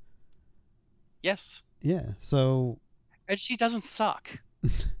 Yes, Yeah, so and she doesn't suck.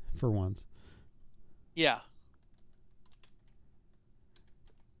 for once, Yeah,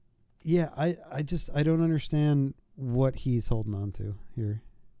 yeah, I don't understand what he's holding on to here.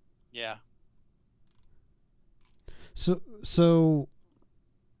 yeah. So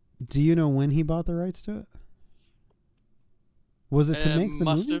do you know when he bought the rights to it? Was it to make the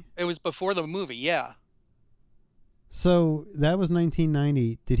movie? It was before the movie. Yeah. So that was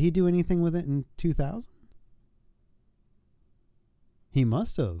 1990. Did he do anything with it in 2000? He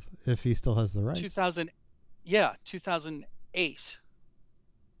must have, if he still has the rights. 2000. Yeah, 2008.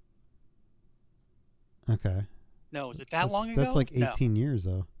 Okay. No, is it that long ago? That's like 18 years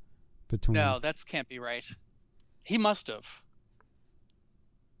though. Between. No, that can't be right. He must have.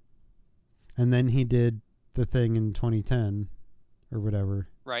 And then he did the thing in 2010 or whatever.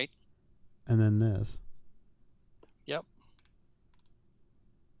 Right. And then this. Yep.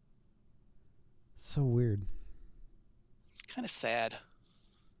 So weird. It's kind of sad.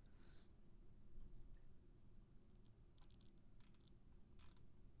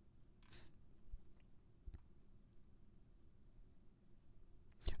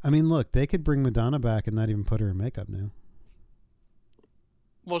 I mean, look, they could bring Madonna back and not even put her in makeup now.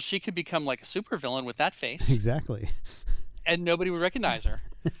 Well, she could become like a supervillain with that face, Exactly. and nobody would recognize her.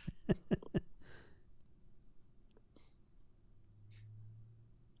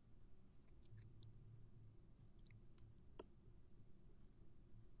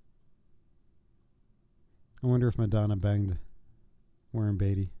 I wonder if Madonna banged Warren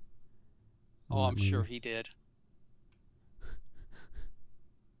Beatty. Oh, I'm sure he did.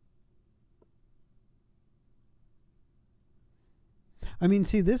 I mean,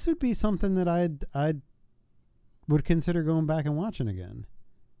 see, this would be something that I'd would consider going back and watching again.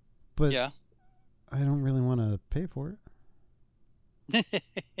 But Yeah. I don't really want to pay for it.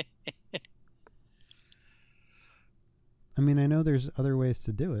 I mean, I know there's other ways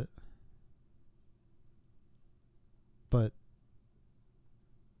to do it. But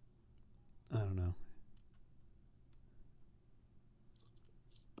I don't know.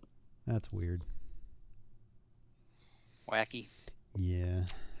 That's weird. Wacky. Yeah.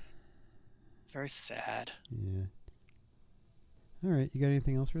 Very sad. Yeah. All right. You got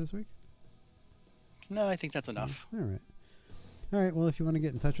anything else for this week? No, I think that's enough. All right. All right. Well, if you want to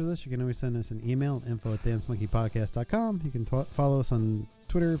get in touch with us, you can always send us an email, info@dancemonkeypodcast.com. You can follow us on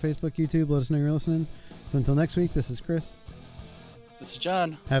Twitter, Facebook, YouTube. Let us know you're listening. So until next week, this is Chris. This is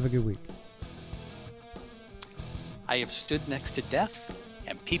John. Have a good week. I have stood next to death,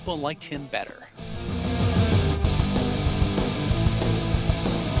 and people liked him better.